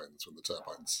microphones when the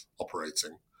turbine's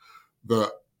operating,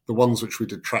 that the ones which we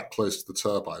did track close to the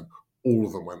turbine, all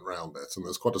of them went round it. And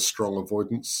there's quite a strong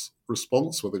avoidance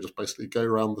response where they just basically go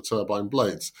around the turbine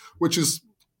blades, which is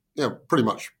pretty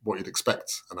much what you'd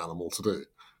expect an animal to do.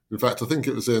 In fact, I think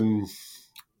it was in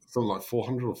something like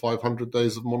 400 or 500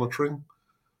 days of monitoring,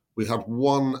 we had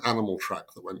one animal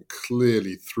track that went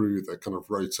clearly through the kind of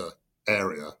rotor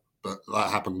area, but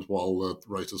that happened while the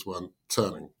rotors weren't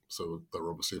turning, so they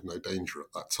were obviously of no danger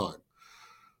at that time.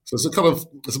 So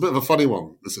it's a bit of a funny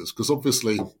one, this is, because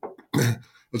obviously,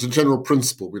 as a general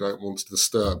principle, we don't want to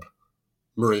disturb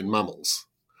marine mammals.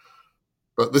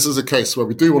 But this is a case where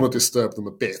we do want to disturb them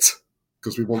a bit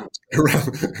because we want to go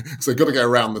around. So they've got to go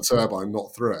around the turbine,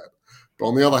 not through it. But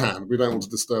on the other hand, we don't want to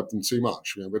disturb them too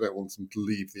much. We don't want them to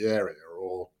leave the area,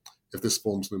 or if this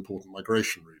forms an important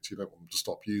migration route, you don't want them to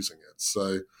stop using it.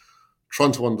 So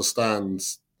trying to understand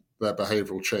their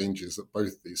behavioural changes at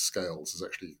both these scales is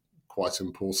actually quite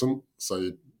important.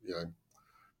 So,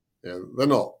 they're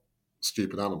not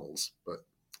stupid animals,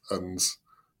 and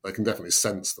they can definitely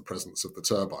sense the presence of the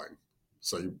turbine.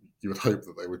 So you would hope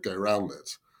that they would go around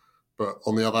it. But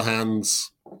on the other hand,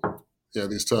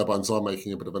 these turbines are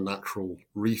making a bit of a natural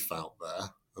reef out there,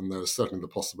 and there's certainly the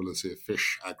possibility of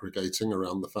fish aggregating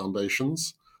around the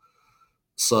foundations.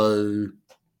 So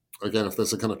again, if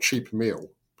there's a kind of cheap meal,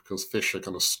 because fish are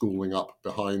kind of schooling up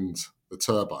behind the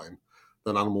turbine,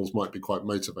 then animals might be quite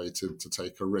motivated to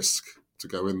take a risk to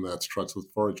go in there to try to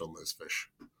forage on those fish.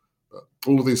 But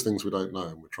all of these things we don't know,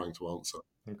 and we're trying to answer.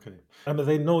 Okay. And are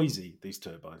they noisy, these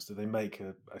turbines? Do they make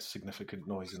a significant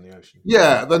noise in the ocean?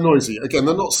 Yeah, they're noisy. Again,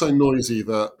 they're not so noisy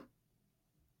that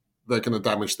they're going to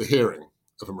damage the hearing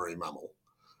of a marine mammal,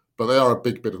 but they are a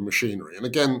big bit of machinery. And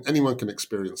again, anyone can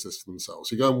experience this for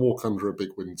themselves. You go and walk under a big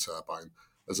wind turbine,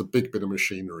 there's a big bit of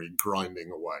machinery grinding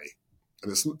away.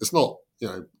 And it's not,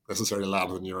 necessarily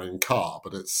louder than your own car,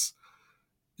 but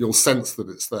you'll sense that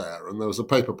it's there. And there was a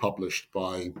paper published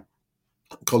by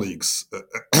colleagues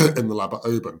in the lab at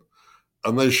Oban,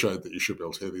 and they showed that you should be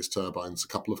able to hear these turbines a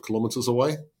couple of kilometres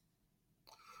away.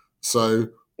 So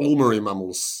all marine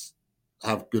mammals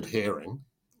have good hearing.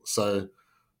 So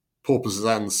porpoises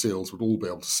and seals would all be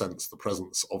able to sense the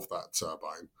presence of that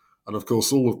turbine. And of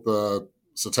course, all of the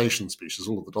cetacean species,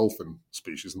 all of the dolphin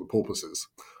species and the porpoises,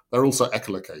 they're also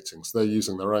echolocating. So they're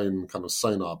using their own kind of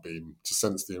sonar beam to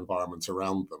sense the environment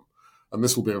around them. And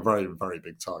this will be a very, very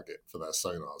big target for their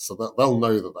sonars. So they'll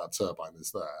know that turbine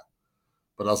is there.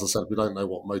 But as I said, we don't know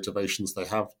what motivations they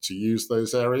have to use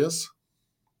those areas.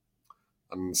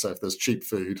 And so if there's cheap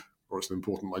food or it's an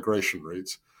important migration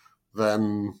route,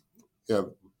 then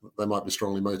they might be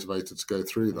strongly motivated to go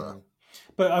through there.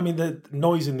 But I mean, the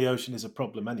noise in the ocean is a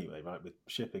problem anyway, right? With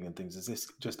shipping and things. Is this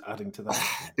just adding to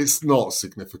that? It's not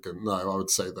significant. No, I would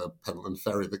say the Pentland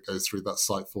ferry that goes through that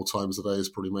site 4 times a day is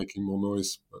probably making more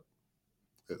noise. But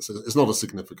It's not a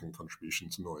significant contribution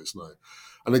to noise, no.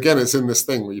 And again, it's in this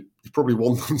thing where you probably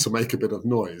want them to make a bit of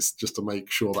noise just to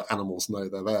make sure that animals know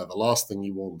they're there. The last thing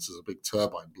you want is a big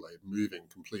turbine blade moving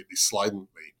completely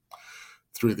silently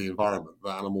through the environment. The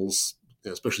animals,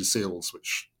 especially seals,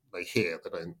 which they hear, they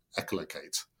don't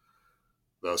echolocate.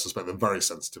 Though I suspect they're very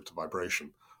sensitive to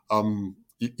vibration.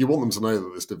 You want them to know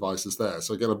that this device is there.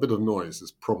 So again, a bit of noise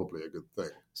is probably a good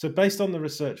thing. So based on the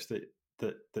research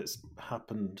that's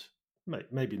happened,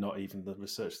 maybe not even the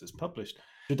research that's published,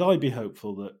 should I be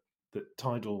hopeful that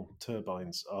tidal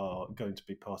turbines are going to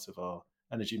be part of our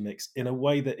energy mix in a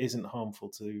way that isn't harmful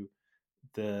to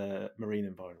the marine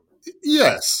environment?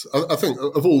 Yes. I think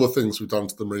of all the things we've done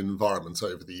to the marine environment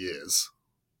over the years,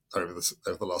 over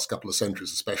the last couple of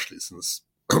centuries, especially since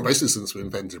we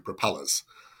invented propellers,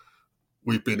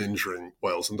 we've been injuring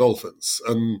whales and dolphins.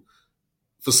 And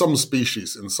for some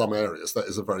species in some areas, that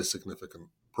is a very significant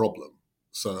problem.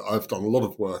 So I've done a lot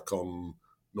of work on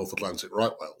North Atlantic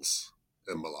right whales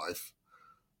in my life.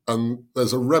 And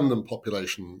there's a remnant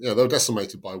population, they were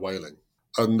decimated by whaling.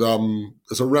 And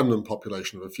there's a remnant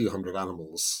population of a few hundred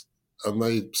animals. And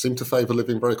they seem to favour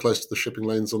living very close to the shipping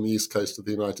lanes on the east coast of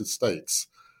the United States.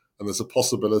 And there's a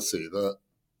possibility that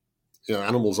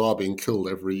animals are being killed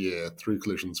every year through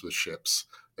collisions with ships.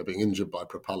 They're being injured by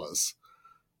propellers,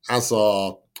 as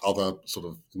are other sort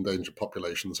of endangered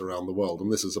populations around the world.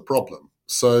 And this is a problem.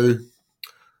 So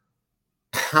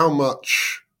how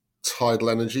much tidal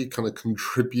energy kind of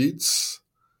contributes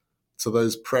to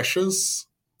those pressures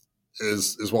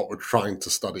is what we're trying to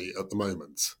study at the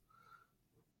moment.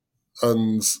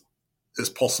 And it's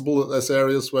possible that there's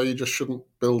areas where you just shouldn't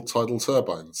build tidal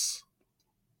turbines.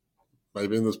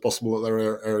 Maybe it's possible that there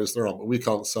are areas there aren't, but we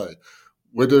can't say.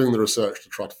 We're doing the research to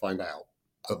try to find out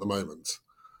at the moment.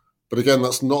 But again,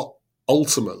 that's not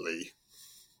ultimately...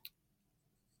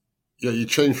 you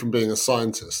change from being a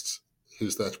scientist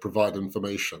who's there to provide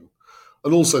information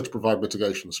and also to provide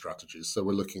mitigation strategies. So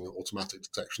we're looking at automatic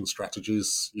detection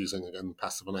strategies using, again,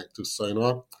 passive and active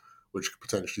sonar, which could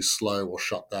potentially slow or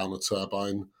shut down a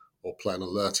turbine or play an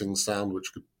alerting sound,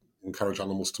 which could encourage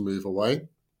animals to move away.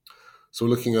 So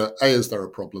we're looking at, A, is there a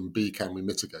problem? B, can we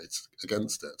mitigate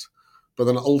against it? But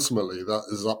then ultimately, that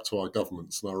is up to our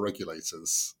governments and our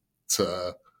regulators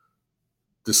to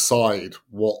decide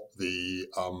what the...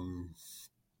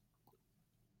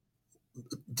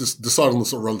 decide on the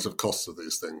sort of relative costs of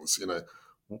these things.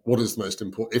 What is the most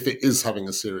important? If it is having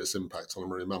a serious impact on a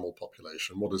marine mammal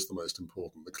population, what is the most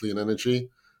important? The clean energy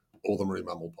or the marine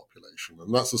mammal population?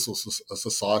 And that's a sort of a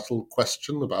societal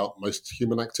question about most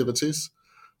human activities.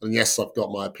 And yes, I've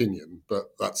got my opinion,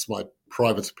 but that's my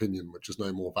private opinion, which is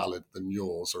no more valid than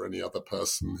yours or any other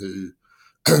person who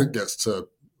gets to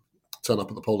turn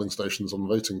up at the polling stations on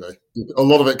voting day. A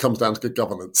lot of it comes down to good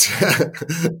governance.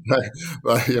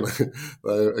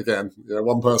 Again,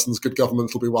 one person's good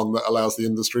government will be one that allows the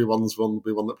industry, one will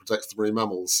be one that protects the marine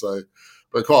mammals. So,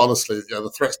 but quite honestly, the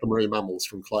threats to marine mammals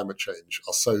from climate change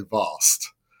are so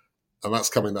vast, and that's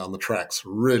coming down the tracks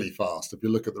really fast. If you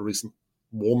look at the recent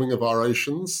warming of our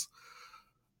oceans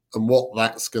and what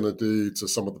that's going to do to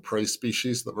some of the prey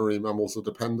species that marine mammals are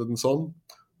dependent on,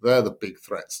 they're the big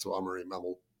threats to our marine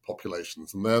mammal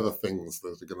populations, and they're the things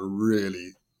that are going to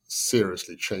really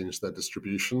seriously change their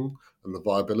distribution and the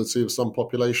viability of some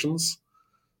populations.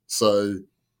 So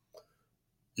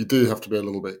you do have to be a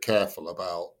little bit careful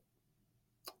about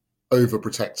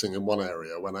overprotecting in one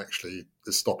area when actually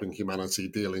is stopping humanity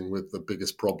dealing with the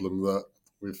biggest problem that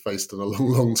we've faced in a long,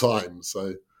 long time.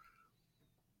 So,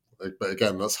 but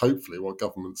again, that's hopefully what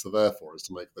governments are there for, is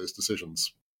to make those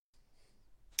decisions.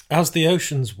 As the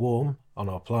oceans warm on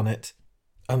our planet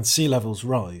and sea levels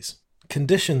rise,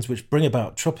 conditions which bring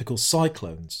about tropical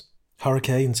cyclones,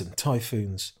 hurricanes and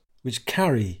typhoons, which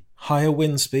carry higher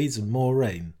wind speeds and more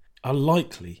rain, are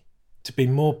likely to be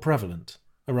more prevalent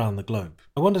around the globe.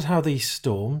 I wondered how these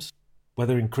storms,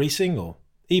 whether increasing or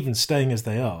even staying as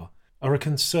they are a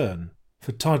concern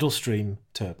for tidal stream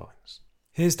turbines.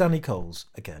 Here's Danny Coles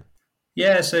again.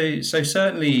 Yeah, so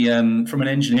certainly from an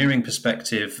engineering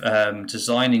perspective,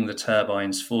 designing the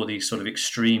turbines for these sort of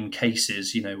extreme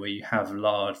cases, where you have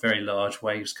very large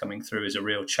waves coming through, is a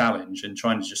real challenge. And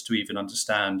trying to even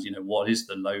understand, what is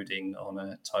the loading on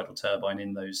a tidal turbine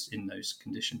in those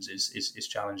conditions is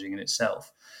challenging in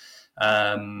itself.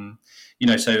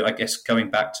 So I guess going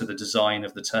back to the design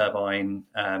of the turbine,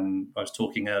 I was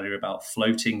talking earlier about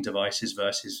floating devices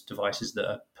versus devices that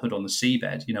are put on the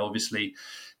seabed. Obviously,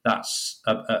 that's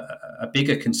a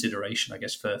bigger consideration, I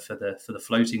guess, for the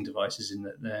floating devices, in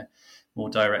that they're more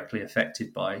directly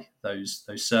affected by those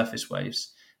surface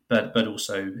waves. but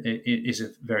also it is a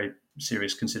very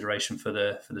serious consideration for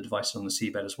the devices on the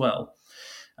seabed as well.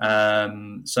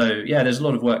 So yeah, there's a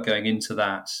lot of work going into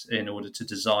that in order to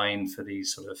design for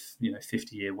these sort of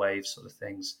 50-year waves sort of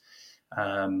things.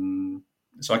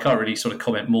 So I can't really sort of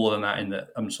comment more than that, in that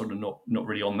I'm sort of not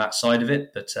really on that side of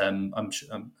it, but I'm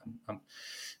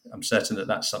certain that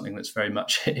that's something that's very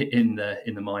much in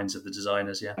the minds of the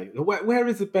designers. Yeah. Where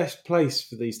is the best place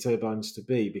for these turbines to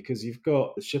be? Because you've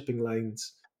got the shipping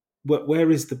lanes. Where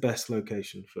is the best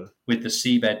location for? With the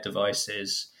seabed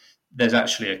devices, there's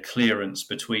actually a clearance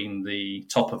between the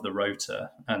top of the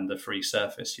rotor and the free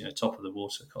surface, top of the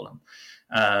water column,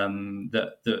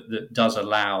 that does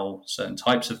allow certain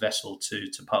types of vessel to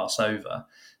pass over.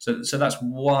 So that's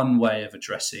one way of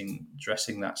addressing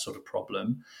that sort of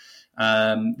problem.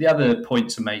 The other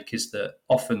point to make is that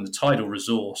often the tidal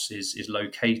resource is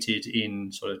located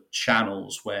in sort of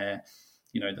channels where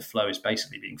the flow is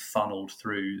basically being funneled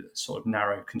through sort of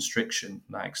narrow constriction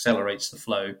that accelerates the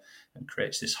flow and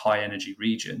creates this high energy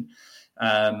region.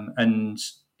 And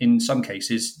in some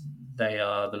cases, they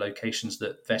are the locations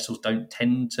that vessels don't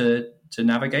tend to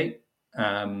navigate.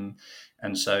 And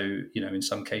so, in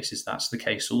some cases, that's the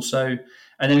case also.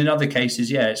 And then in other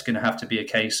cases, it's going to have to be a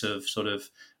case of sort of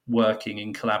working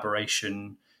in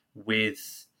collaboration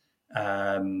with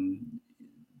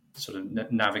sort of the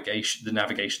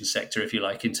navigation sector, if you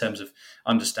like, in terms of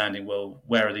understanding, well,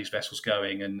 where are these vessels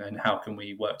going, and how can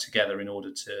we work together in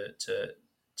order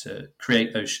to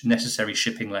create those necessary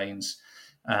shipping lanes,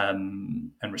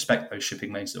 and respect those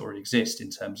shipping lanes that already exist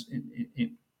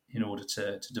in order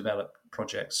to develop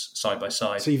projects side by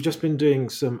side. So you've just been doing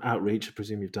some outreach. I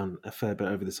presume you've done a fair bit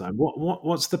over the time.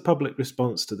 What's the public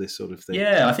response to this sort of thing?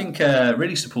 Yeah, I think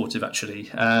really supportive, actually.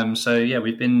 So yeah,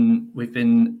 we've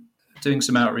been doing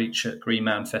some outreach at Green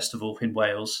Man Festival in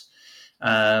Wales.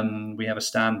 We have a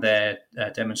stand there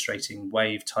demonstrating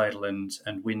wave, tidal, and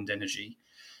wind energy.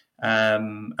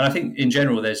 And I think in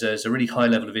general there's a really high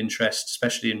level of interest,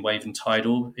 especially in wave and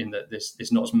tidal, in that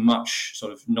there's not as much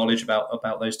sort of knowledge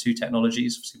about those two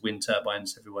technologies. Obviously, wind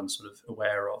turbines everyone's sort of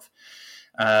aware of.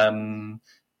 And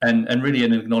really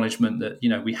an acknowledgement that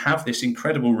we have this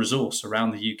incredible resource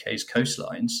around the UK's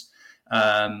coastlines,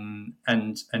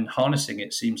 and harnessing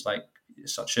it seems like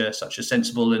such a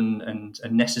sensible and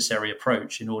necessary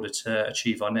approach in order to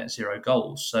achieve our net zero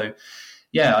goals. So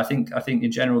yeah, I think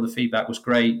in general the feedback was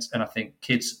great, and I think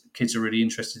kids are really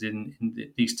interested in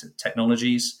these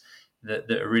technologies that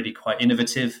are really quite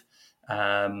innovative,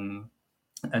 and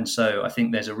so I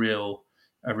think there's a real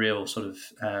sort of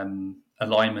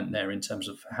alignment there in terms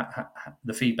of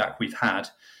the feedback we've had,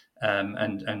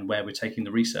 and where we're taking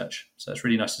the research. So it's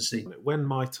really nice to see. When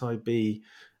might I be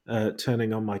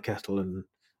turning on my kettle and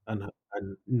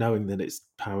knowing that it's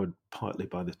powered partly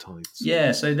by the tides?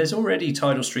 Yeah, so there's already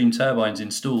tidal stream turbines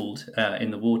installed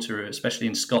in the water, especially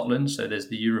in Scotland. So there's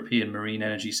the European Marine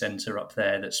Energy Centre up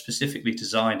there that's specifically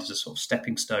designed as a sort of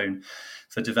stepping stone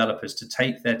for developers to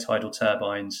take their tidal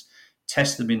turbines,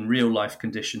 test them in real life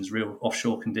conditions, real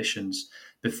offshore conditions,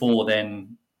 before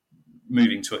then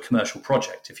moving to a commercial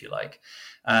project, if you like.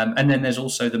 And then there's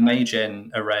also the Maygen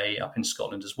array up in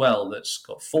Scotland as well, that's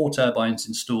got 4 turbines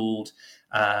installed,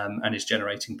 and is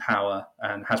generating power,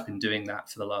 and has been doing that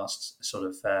for the last sort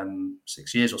of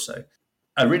 6 years or so.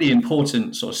 A really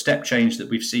important sort of step change that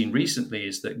we've seen recently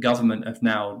is that government have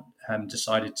now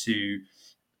decided to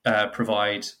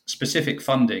provide specific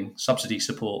funding, subsidy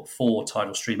support for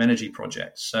tidal stream energy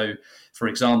projects. So, for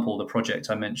example, the project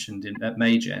I mentioned at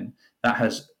Maygen, that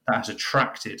has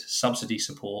attracted subsidy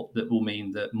support that will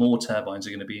mean that more turbines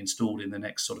are going to be installed in the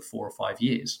next sort of 4 or 5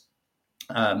 years.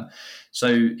 So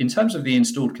in terms of the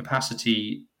installed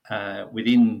capacity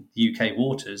within UK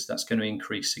waters, that's going to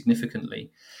increase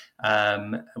significantly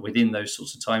within those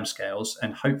sorts of timescales.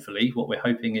 And hopefully what we're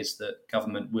hoping is that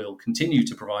government will continue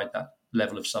to provide that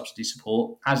level of subsidy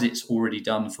support, as it's already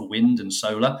done for wind and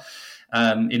solar,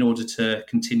 in order to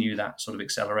continue that sort of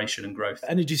acceleration and growth.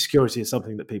 Energy security is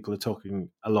something that people are talking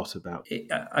a lot about.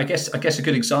 I guess a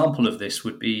good example of this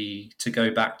would be to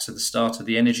go back to the start of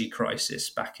the energy crisis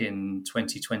back in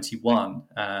 2021,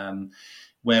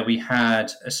 where we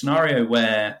had a scenario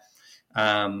where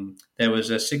there was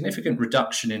a significant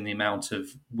reduction in the amount of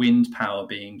wind power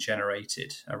being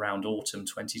generated around autumn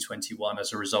 2021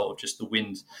 as a result of just the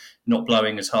wind not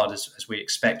blowing as hard as we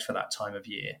expect for that time of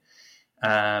year.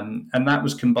 And that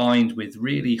was combined with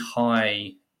really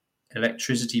high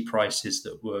electricity prices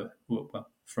that were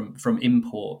from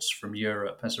imports from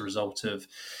Europe as a result of,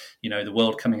 the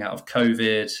world coming out of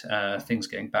COVID, things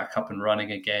getting back up and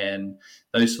running again,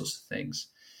 those sorts of things.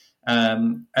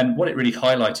 And what it really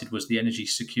highlighted was the energy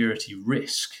security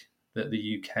risk that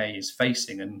the UK is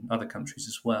facing, and other countries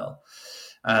as well.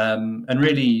 And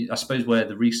really, I suppose where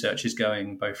the research is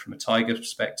going, both from a Tiger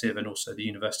perspective and also the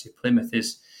University of Plymouth,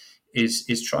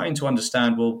 is trying to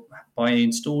understand, well, by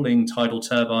installing tidal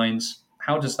turbines,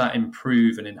 how does that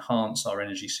improve and enhance our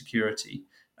energy security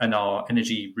and our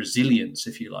energy resilience,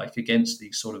 if you like, against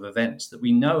these sort of events that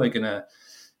we know are going to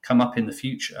come up in the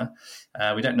future.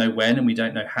 We don't know when, and we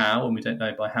don't know how, and we don't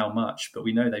know by how much, but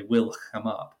we know they will come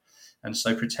up. And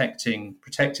so protecting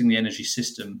the energy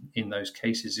system in those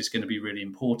cases is going to be really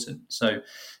important. So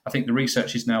I think the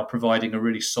research is now providing a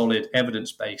really solid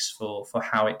evidence base for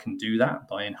how it can do that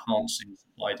by enhancing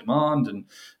supply demand and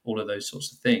all of those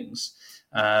sorts of things.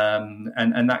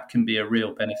 And that can be a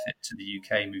real benefit to the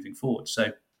UK moving forward.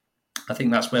 So I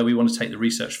think that's where we want to take the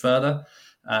research further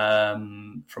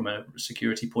from a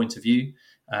security point of view.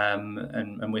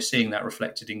 And we're seeing that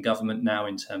reflected in government now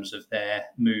in terms of their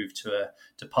move to a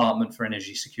Department for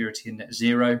Energy Security and Net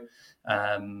Zero,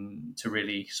 to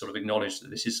really sort of acknowledge that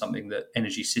this is something that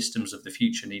energy systems of the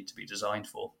future need to be designed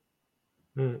for.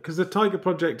 Because the Tiger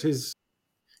project is...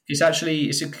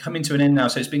 It's coming to an end now.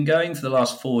 So it's been going for the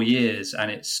last 4 years, and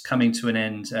it's coming to an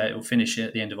end. It will finish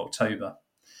at the end of October.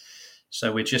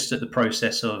 So we're just at the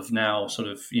process of now sort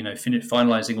of,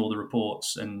 finalising all the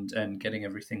reports and getting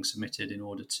everything submitted in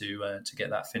order to get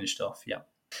that finished off. Yeah.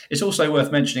 It's also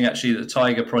worth mentioning, actually, that the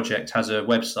Tiger project has a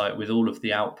website with all of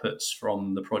the outputs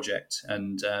from the project.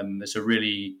 And there's a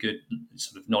really good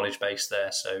sort of knowledge base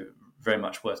there. So very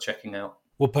much worth checking out.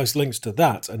 We'll post links to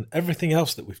that and everything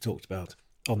else that we've talked about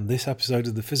on this episode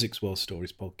of the Physics World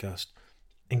Stories podcast,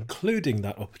 including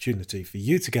that opportunity for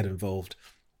you to get involved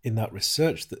in that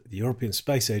research that the European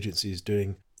Space Agency is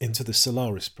doing into the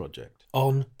Solaris project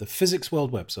on the Physics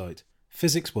World website,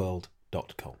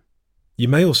 physicsworld.com. You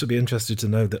may also be interested to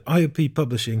know that IOP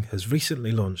Publishing has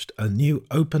recently launched a new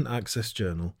open access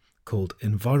journal called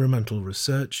Environmental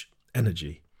Research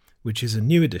Energy, which is a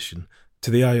new addition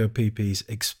to the IOPP's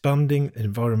Expanding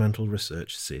Environmental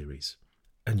Research series.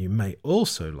 And you may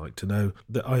also like to know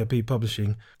that IOP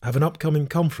Publishing have an upcoming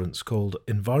conference called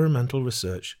Environmental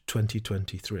Research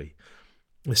 2023,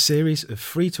 a series of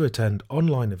free-to-attend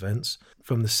online events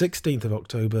from the 16th of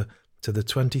October to the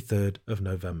 23rd of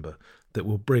November that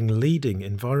will bring leading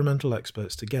environmental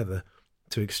experts together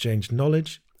to exchange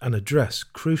knowledge and address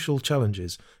crucial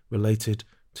challenges related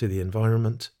to the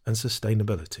environment and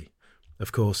sustainability.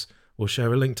 Of course, we'll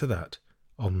share a link to that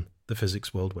on the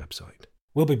Physics World website.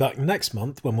 We'll be back next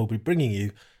month when we'll be bringing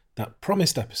you that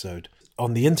promised episode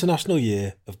on the International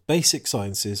Year of Basic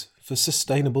Sciences for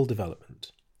Sustainable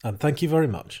Development. And thank you very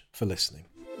much for listening.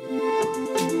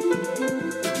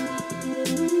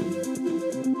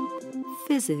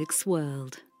 Physics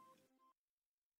World.